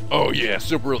Soparil. Oh yeah,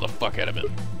 Soparil the fuck out of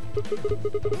him.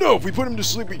 No, if we put him to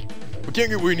sleep, we can't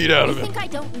get what we need out of him. You think I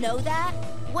don't know that?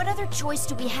 What other choice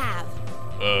do we have?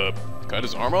 Cut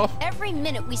his arm off? Every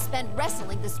minute we spend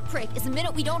wrestling this prick is a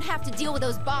minute we don't have to deal with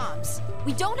those bombs.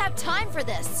 We don't have time for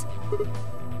this.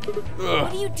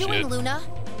 What are you doing, shit. Luna?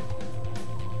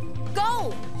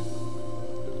 Go!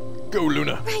 Go,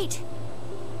 Luna. Right.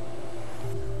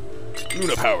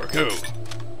 Luna power, go.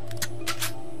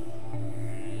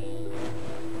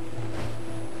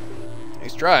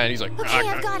 He's trying, he's like... Okay,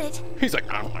 I've got it. He's like...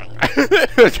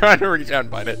 trying to reach out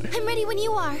and bite it. I'm ready when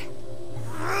you are.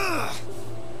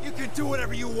 You can do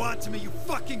whatever you want to me, you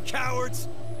fucking cowards!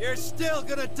 You're still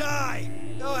gonna die!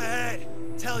 Go ahead,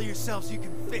 tell yourselves you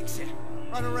can fix it.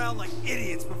 Run around like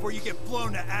idiots before you get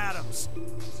blown to atoms.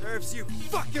 Serves you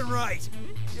fucking right!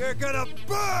 You're gonna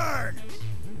burn!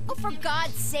 Oh, for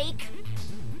God's sake.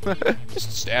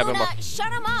 Just stab Luna, him up.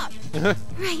 shut him up.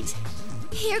 Right.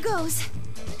 Here goes.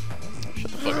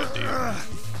 Shut the fuck up, Dio.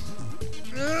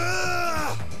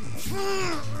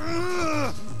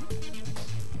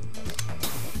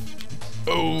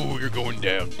 Oh, you're going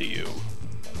down, Dio.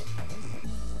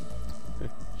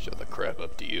 Shut the crap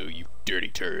up, Dio, you dirty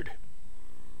turd.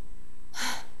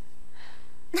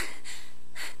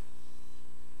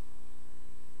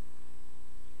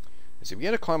 As he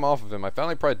began to climb off of him, I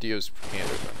finally pried Dio's hand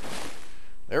open.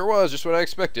 There it was, just what I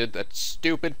expected, that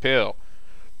stupid pill.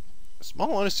 A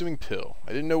small, unassuming pill.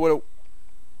 I didn't know what it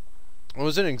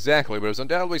was in exactly, but it was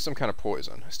undoubtedly some kind of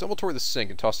poison. I stumbled toward the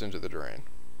sink and tossed it into the drain.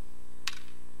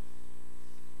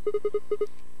 How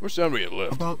much time we have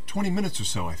left? About 20 minutes or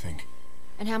so, I think.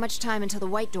 And how much time until the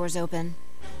white doors open?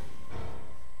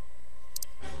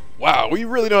 Wow, we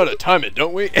really know how to time it,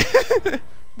 don't we?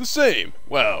 The same.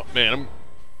 Wow, man,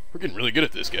 we're getting really good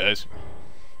at this, guys.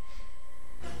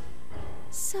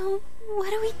 So, what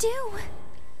do we do?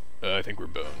 I think we're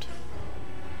boned.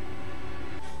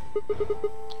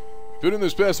 Put in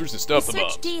those passwords to stop the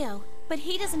bombs. Search Dio, but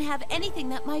he doesn't have anything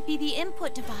that might be the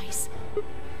input device.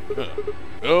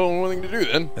 Well, one thing to do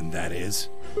then. And that is?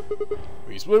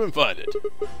 We split and find it.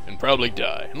 And probably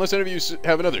die. Unless any of you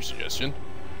have another suggestion.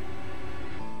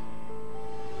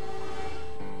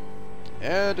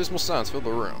 And dismal silence filled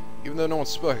the room. Even though no one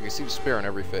spoke, I could see despair on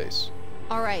every face.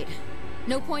 All right.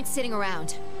 No point sitting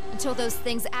around. Until those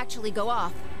things actually go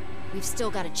off, we've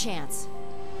still got a chance.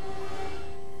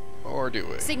 Or do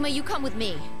we? Sigma, you come with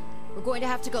me. We're going to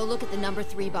have to go look at the number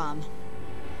 3 bomb.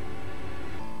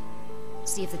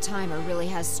 See if the timer really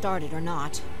has started or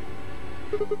not.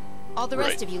 All the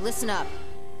rest of you, listen up.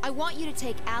 I want you to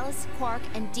take Alice, Quark,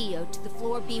 and Dio to the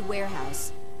Floor B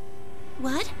warehouse.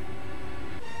 What?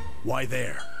 Why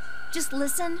there? Just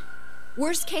listen.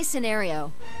 Worst case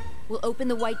scenario. We'll open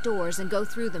the white doors and go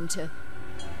through them to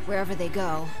wherever they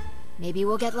go. Maybe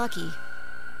we'll get lucky.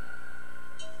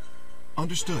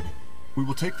 Understood. We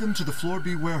will take them to the Floor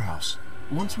B warehouse.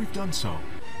 Once we've done so,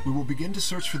 we will begin to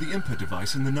search for the input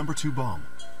device in the number 2 bomb.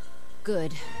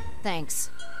 Good. Thanks.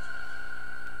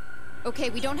 Okay,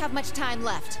 we don't have much time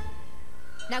left.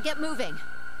 Now get moving.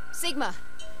 Sigma,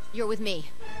 you're with me.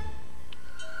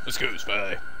 Let's go,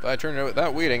 Spy. I turned it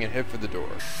without waiting and head for the door.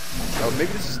 Oh,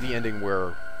 maybe this is the ending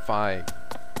where Phi,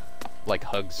 like,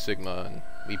 hugs Sigma and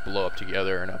we blow up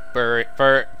together in a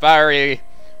fiery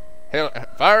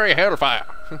hellfire.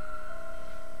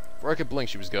 Before I could blink,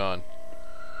 she was gone.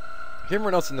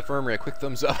 Everyone else in the infirmary a quick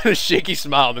thumbs up and a shaky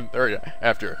smile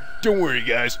after. Don't worry,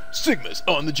 guys. Sigma's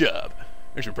on the job.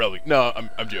 Actually, probably... No,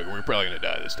 I'm joking. We're probably gonna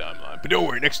die this timeline. But don't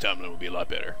worry, next timeline will be a lot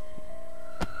better.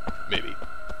 Maybe.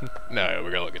 No,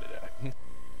 we're gonna die.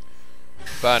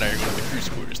 Fine, I'm going to the cruise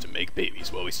quarters to make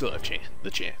babies while we still have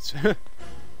the chance.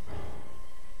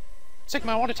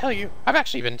 Sigma, I want to tell you, I've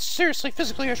actually been seriously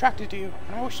physically attracted to you,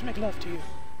 and I wish to make love to you.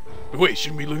 Wait,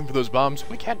 shouldn't we looking for those bombs?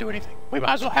 We can't do anything. We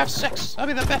might as well have sex.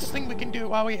 That'll be the best thing we can do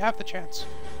while we have the chance.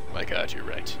 My God, you're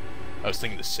right. I was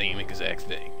thinking the same exact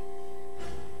thing.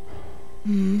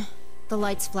 The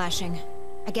light's flashing.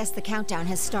 I guess the countdown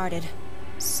has started.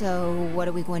 So, what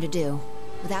are we going to do?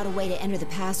 Without a way to enter the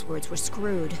passwords, we're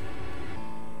screwed.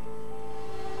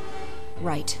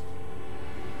 Right.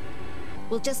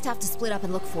 We'll just have to split up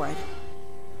and look for it.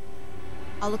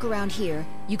 I'll look around here.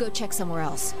 You go check somewhere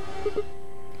else.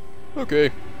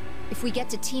 Okay. If we get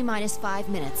to T-minus 5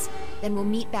 minutes, then we'll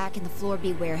meet back in the Floor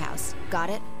B warehouse. Got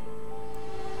it?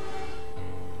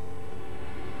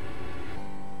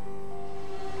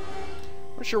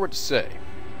 I'm not sure what to say.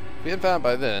 If we hadn't found it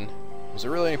by then, was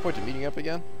there really any point to meeting up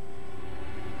again?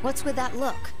 What's with that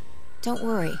look? Don't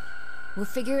worry. We'll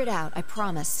figure it out, I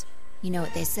promise. You know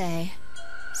what they say.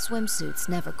 Swimsuits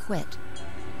never quit.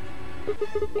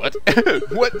 What?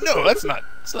 What? No, that's not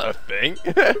a thing.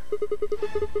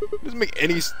 Doesn't make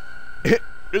any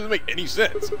doesn't make any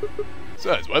sense.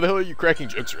 Besides, why the hell are you cracking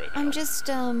jokes right now? I'm just,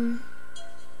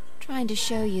 trying to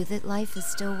show you that life is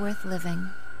still worth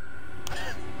living.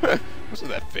 What's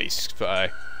with that face, Spy?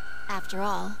 After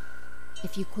all,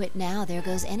 if you quit now, there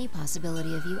goes any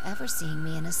possibility of you ever seeing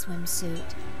me in a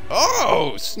swimsuit.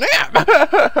 Oh, snap!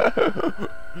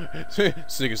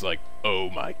 Sneaker's like, oh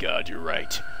my God, you're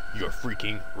right. You're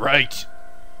freaking right.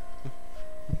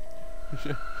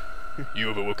 You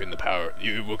have awoken the power.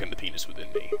 You have awoken the penis within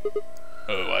me.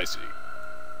 Oh, I see.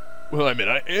 Well, I mean,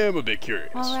 I am a bit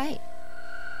curious. All right.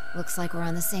 Looks like we're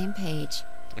on the same page.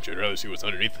 I'd rather see what's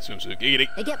underneath the swimsuit. Giggity.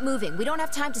 Hey, get moving. We don't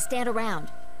have time to stand around.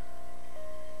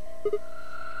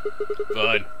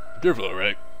 Fine. Careful, all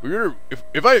right. We're gonna.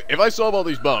 If I solve all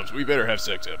these bombs, we better have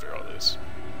sex after all this.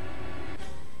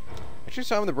 Actually,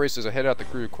 time the braces. I head out the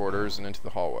crew quarters and into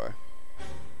the hallway.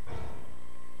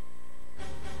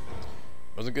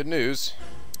 Wasn't good news.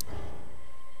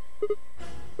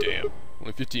 Damn.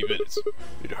 Only 15 minutes.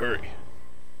 Need to hurry.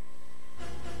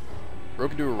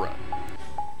 Broke into a run.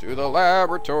 To the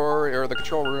laboratory, or the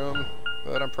control room.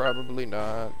 But I'm probably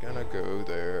not gonna go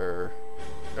there.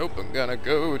 Nope, I'm gonna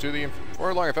go to the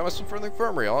before long. I found myself in the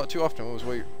infirmary. All too often was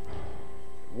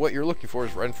what you're looking for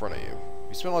is right in front of you.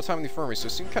 We spent a lot of time in the infirmary, so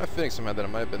it seemed kind of fitting somehow that I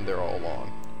might have been there all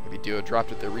along. Maybe Dio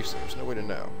dropped it there recently. There's no way to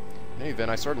know. In any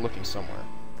event, I started looking somewhere.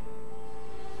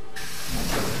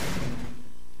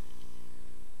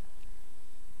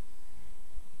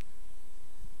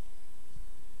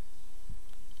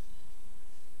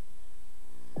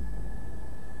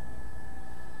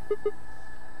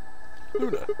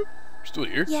 Luna, you're still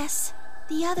here? Yes.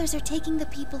 The others are taking the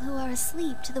people who are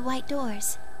asleep to the white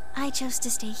doors. I chose to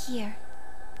stay here.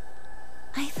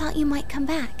 I thought you might come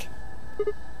back.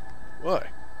 Why?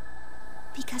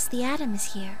 Because the atom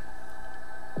is here.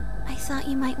 I thought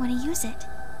you might want to use it.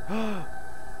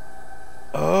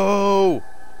 Oh!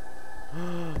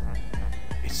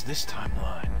 It's this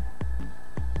timeline.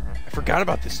 I forgot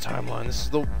about this timeline. This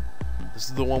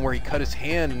is the one where he cut his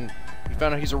hand and he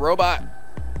found out he's a robot.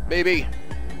 Maybe.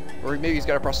 Or maybe he's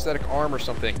got a prosthetic arm or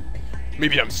something.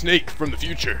 Maybe I'm Snake from the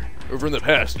future. Over in the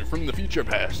past, or from the future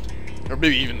past. Or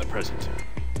maybe even the present.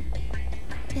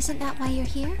 Isn't that why you're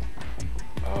here?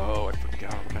 Oh, I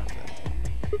forgot about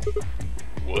that.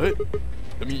 What?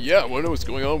 I mean, yeah, I want to know what's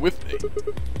going on with me.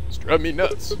 It's driving me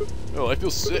nuts. Oh, I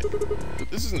feel sick. But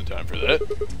this isn't the time for that. I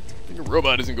think a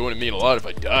robot isn't going to mean a lot if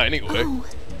I die anyway. Oh,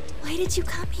 why did you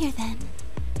come here then?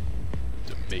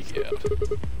 To make it out.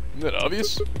 Isn't that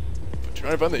obvious? If I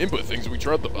try to find the input things, we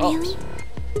try out the bombs.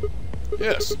 Really?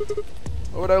 Yes.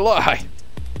 Why would I lie?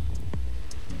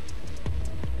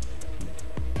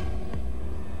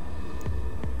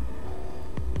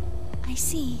 I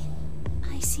see.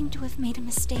 I seem to have made a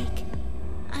mistake.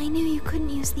 I knew you couldn't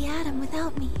use the atom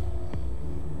without me.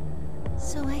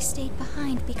 So I stayed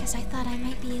behind because I thought I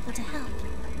might be able to help.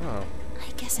 Oh.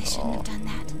 I guess I shouldn't have done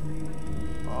that.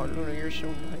 Oh, Luna, you're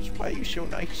so nice. Why are you so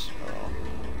nice? Oh.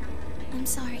 I'm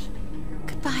sorry.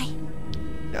 Goodbye.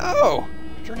 No!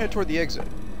 Turn head toward the exit.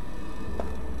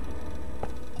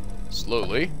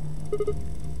 Slowly.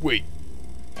 Wait.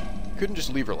 Couldn't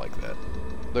just leave her like that.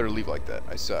 Let her leave like that.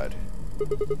 I sighed.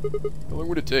 How long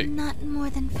would it take? Not more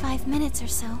than 5 minutes or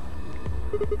so.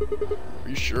 Are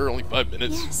you sure? Only 5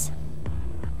 minutes? Yes.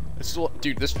 It's still,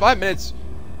 dude, there's 5 minutes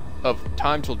of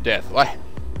time till death.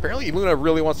 Apparently Luna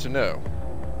really wants to know.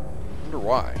 I wonder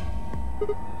why.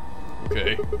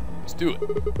 Okay, let's do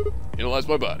it. Analyze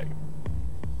my body.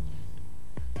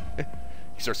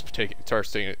 He starts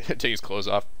taking his clothes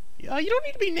off. Yeah, you don't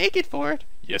need to be naked for it.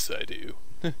 Yes, I do.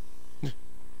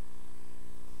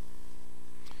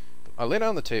 I lay down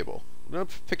on the table. Luna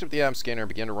picked up the Adam scanner and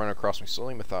began to run across me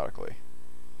slowly and methodically.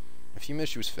 In a few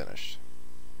minutes, she was finished.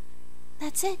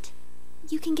 That's it.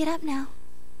 You can get up now.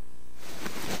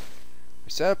 I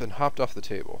sat up and hopped off the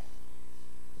table.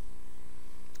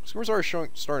 Scores are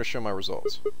starting to show my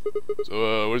results.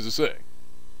 So, what does it say?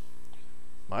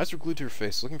 My eyes were glued to her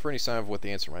face, looking for any sign of what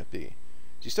the answer might be.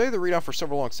 She studied the readout for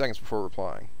several long seconds before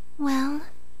replying. Well...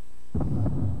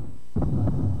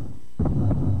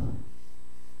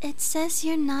 it says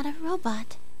you're not a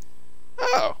robot.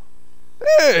 Oh!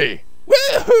 Hey!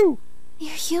 Woohoo!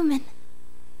 You're human.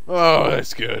 Oh,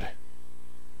 that's good.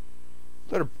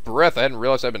 That a breath I hadn't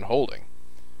realized I'd been holding.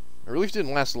 My relief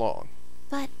didn't last long.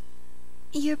 But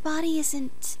your body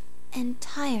isn't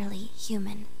entirely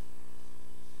human.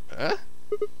 Huh?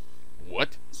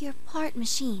 What? You're part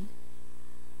machine.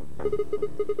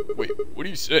 Wait, what do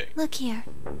you say? Look here.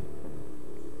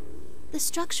 The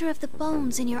structure of the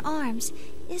bones in your arms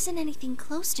isn't anything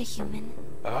close to human.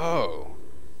 Oh.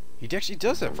 He actually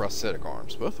does have prosthetic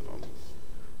arms, both of them.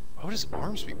 Why would his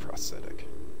arms be prosthetic?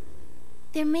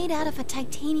 They're made out of a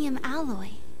titanium alloy.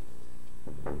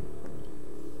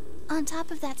 On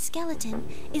top of that skeleton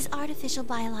is artificial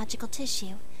biological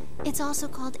tissue. It's also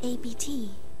called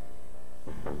ABT.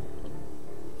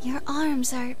 Your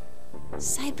arms are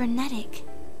cybernetic.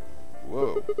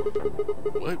 Whoa.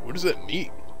 What does that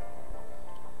mean?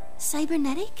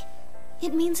 Cybernetic?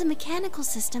 It means a mechanical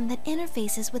system that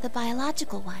interfaces with a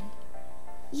biological one.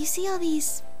 You see all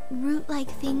these root-like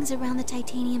things around the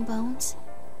titanium bones?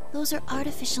 Those are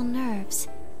artificial nerves.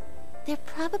 They're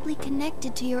probably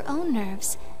connected to your own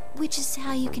nerves, which is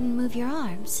how you can move your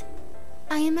arms.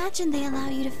 I imagine they allow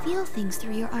you to feel things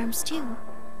through your arms too.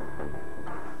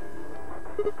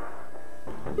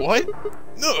 What?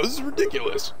 No, this is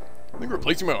ridiculous. I think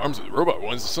replacing my arms with robot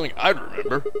ones is something I'd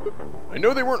remember. I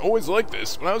know they weren't always like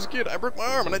this. When I was a kid, I broke my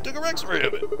arm and I took a x-ray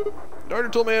of it. The doctor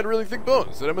told me I had really thick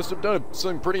bones, that I must have done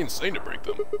something pretty insane to break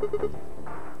them.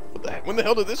 What the heck? When the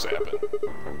hell did this happen?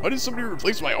 Why did somebody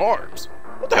replace my arms?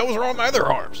 What the hell was wrong with my other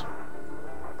arms?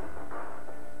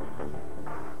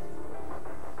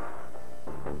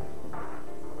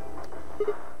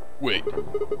 Wait.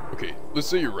 Okay, let's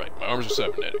say you're right. My arms are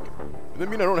cybernetic. Does that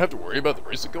mean I don't have to worry about the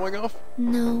bracelet going off?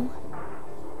 No.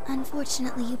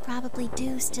 Unfortunately, you probably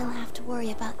do still have to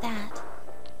worry about that.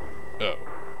 Oh.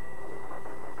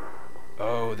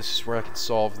 Oh, this is where I can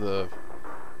solve the...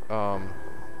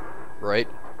 right?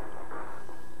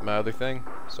 My other thing,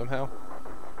 somehow?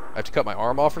 I have to cut my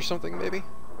arm off or something, maybe?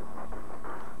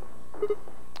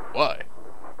 Why?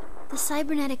 The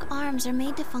cybernetic arms are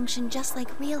made to function just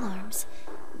like real arms,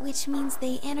 which means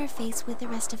they interface with the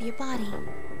rest of your body,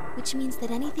 which means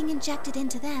that anything injected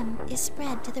into them is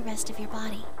spread to the rest of your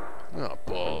body. Oh,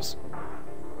 balls.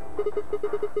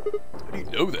 How do you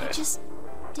know that? I just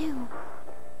do.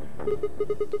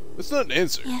 That's not an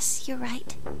answer. Yes, you're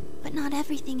right. But not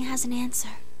everything has an answer.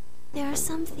 There are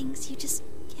some things you just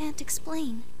can't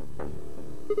explain.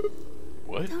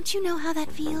 What? Don't you know how that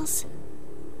feels?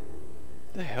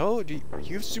 The hell? Do you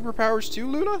have superpowers too,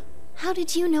 Luna? How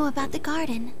did you know about the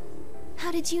garden?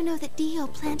 How did you know that Dio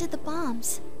planted the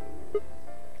bombs?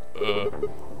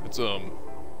 It's, I'm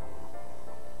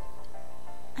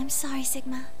sorry,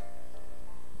 Sigma.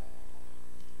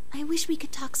 I wish we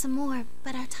could talk some more,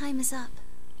 but our time is up.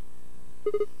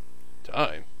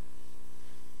 Time?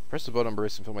 Press the button on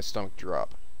brace and feel my stomach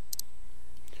drop.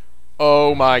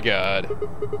 Oh my god.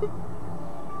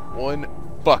 1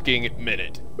 fucking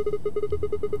minute. We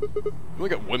only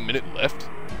got 1 minute left?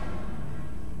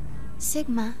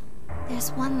 Sigma,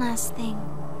 there's one last thing.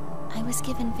 I was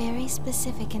given very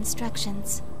specific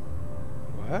instructions.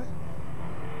 What?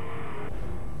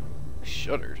 I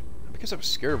shuddered. Not because I was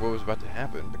scared of what was about to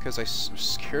happen, because I was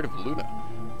scared of Luna.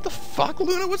 What the fuck,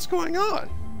 Luna? What's going on?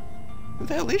 Who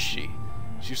the hell is she?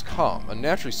 She was calm,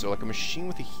 unnaturally so, like a machine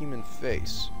with a human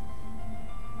face.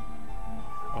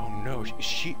 Oh no, is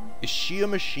she a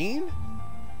machine?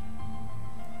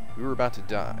 We were about to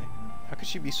die. How could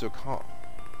she be so calm?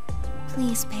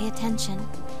 Please pay attention.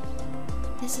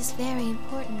 This is very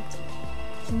important.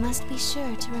 You must be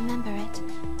sure to remember it.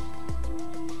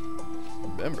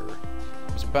 Remember?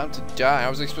 I was about to die. How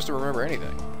was I supposed to remember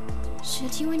anything?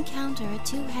 Should you encounter a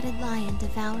two-headed lion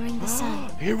devouring the sun,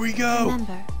 here we go!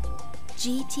 Remember,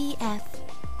 GTF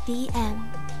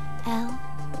DM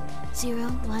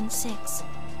L016.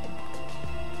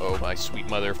 Oh my sweet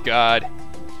mother of God.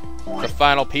 the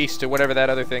final piece to whatever that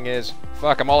other thing is.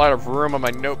 Fuck, I'm all out of room on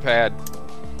my notepad.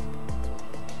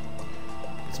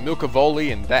 It's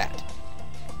Milcavoli and that.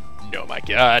 No, my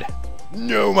God.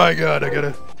 No, my God, I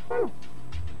gotta...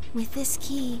 With this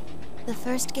key, the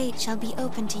first gate shall be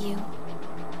open to you.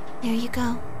 There you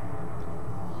go.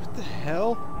 What the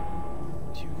hell?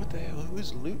 Dude, what the hell? Who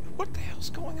is Luke? What the hell's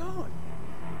going on?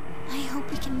 I hope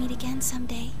we can meet again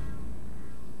someday.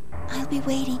 I'll be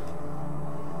waiting.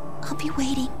 I'll be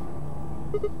waiting.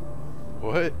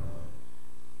 What?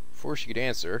 Before she could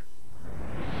answer...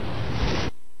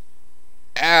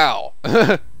 Ow!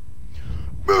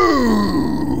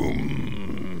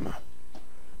 Boom!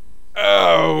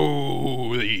 Ow!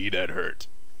 That hurt.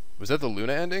 Was that the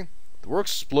Luna ending? The world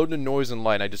exploded in noise and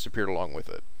light, and I disappeared along with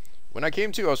it. When I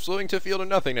came to, I was floating to a field of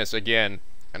nothingness again,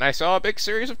 and I saw a big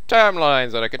series of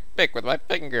timelines that I could pick with my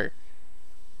finger.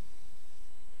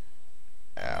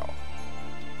 Ow.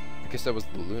 I guess that was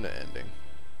the Luna ending.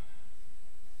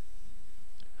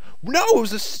 No, it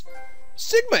was a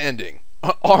Sigma ending!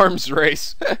 Arms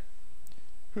race.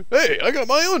 Hey, I got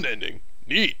my own ending.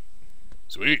 Neat.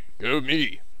 Sweet, go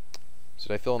me. So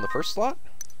did I fill in the first slot?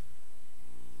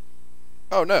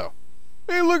 Oh, no.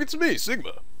 Hey, look, it's me,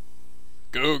 Sigma.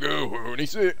 Go, horny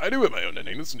say. I do have my own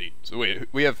ending, that's neat. So wait,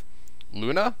 we have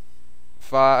Luna,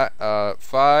 Phi,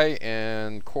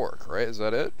 and Quark, right? Is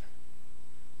that it?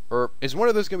 Or is one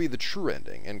of those going to be the true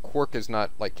ending, and Quark is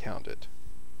not, like, counted?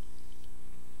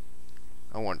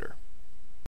 I wonder.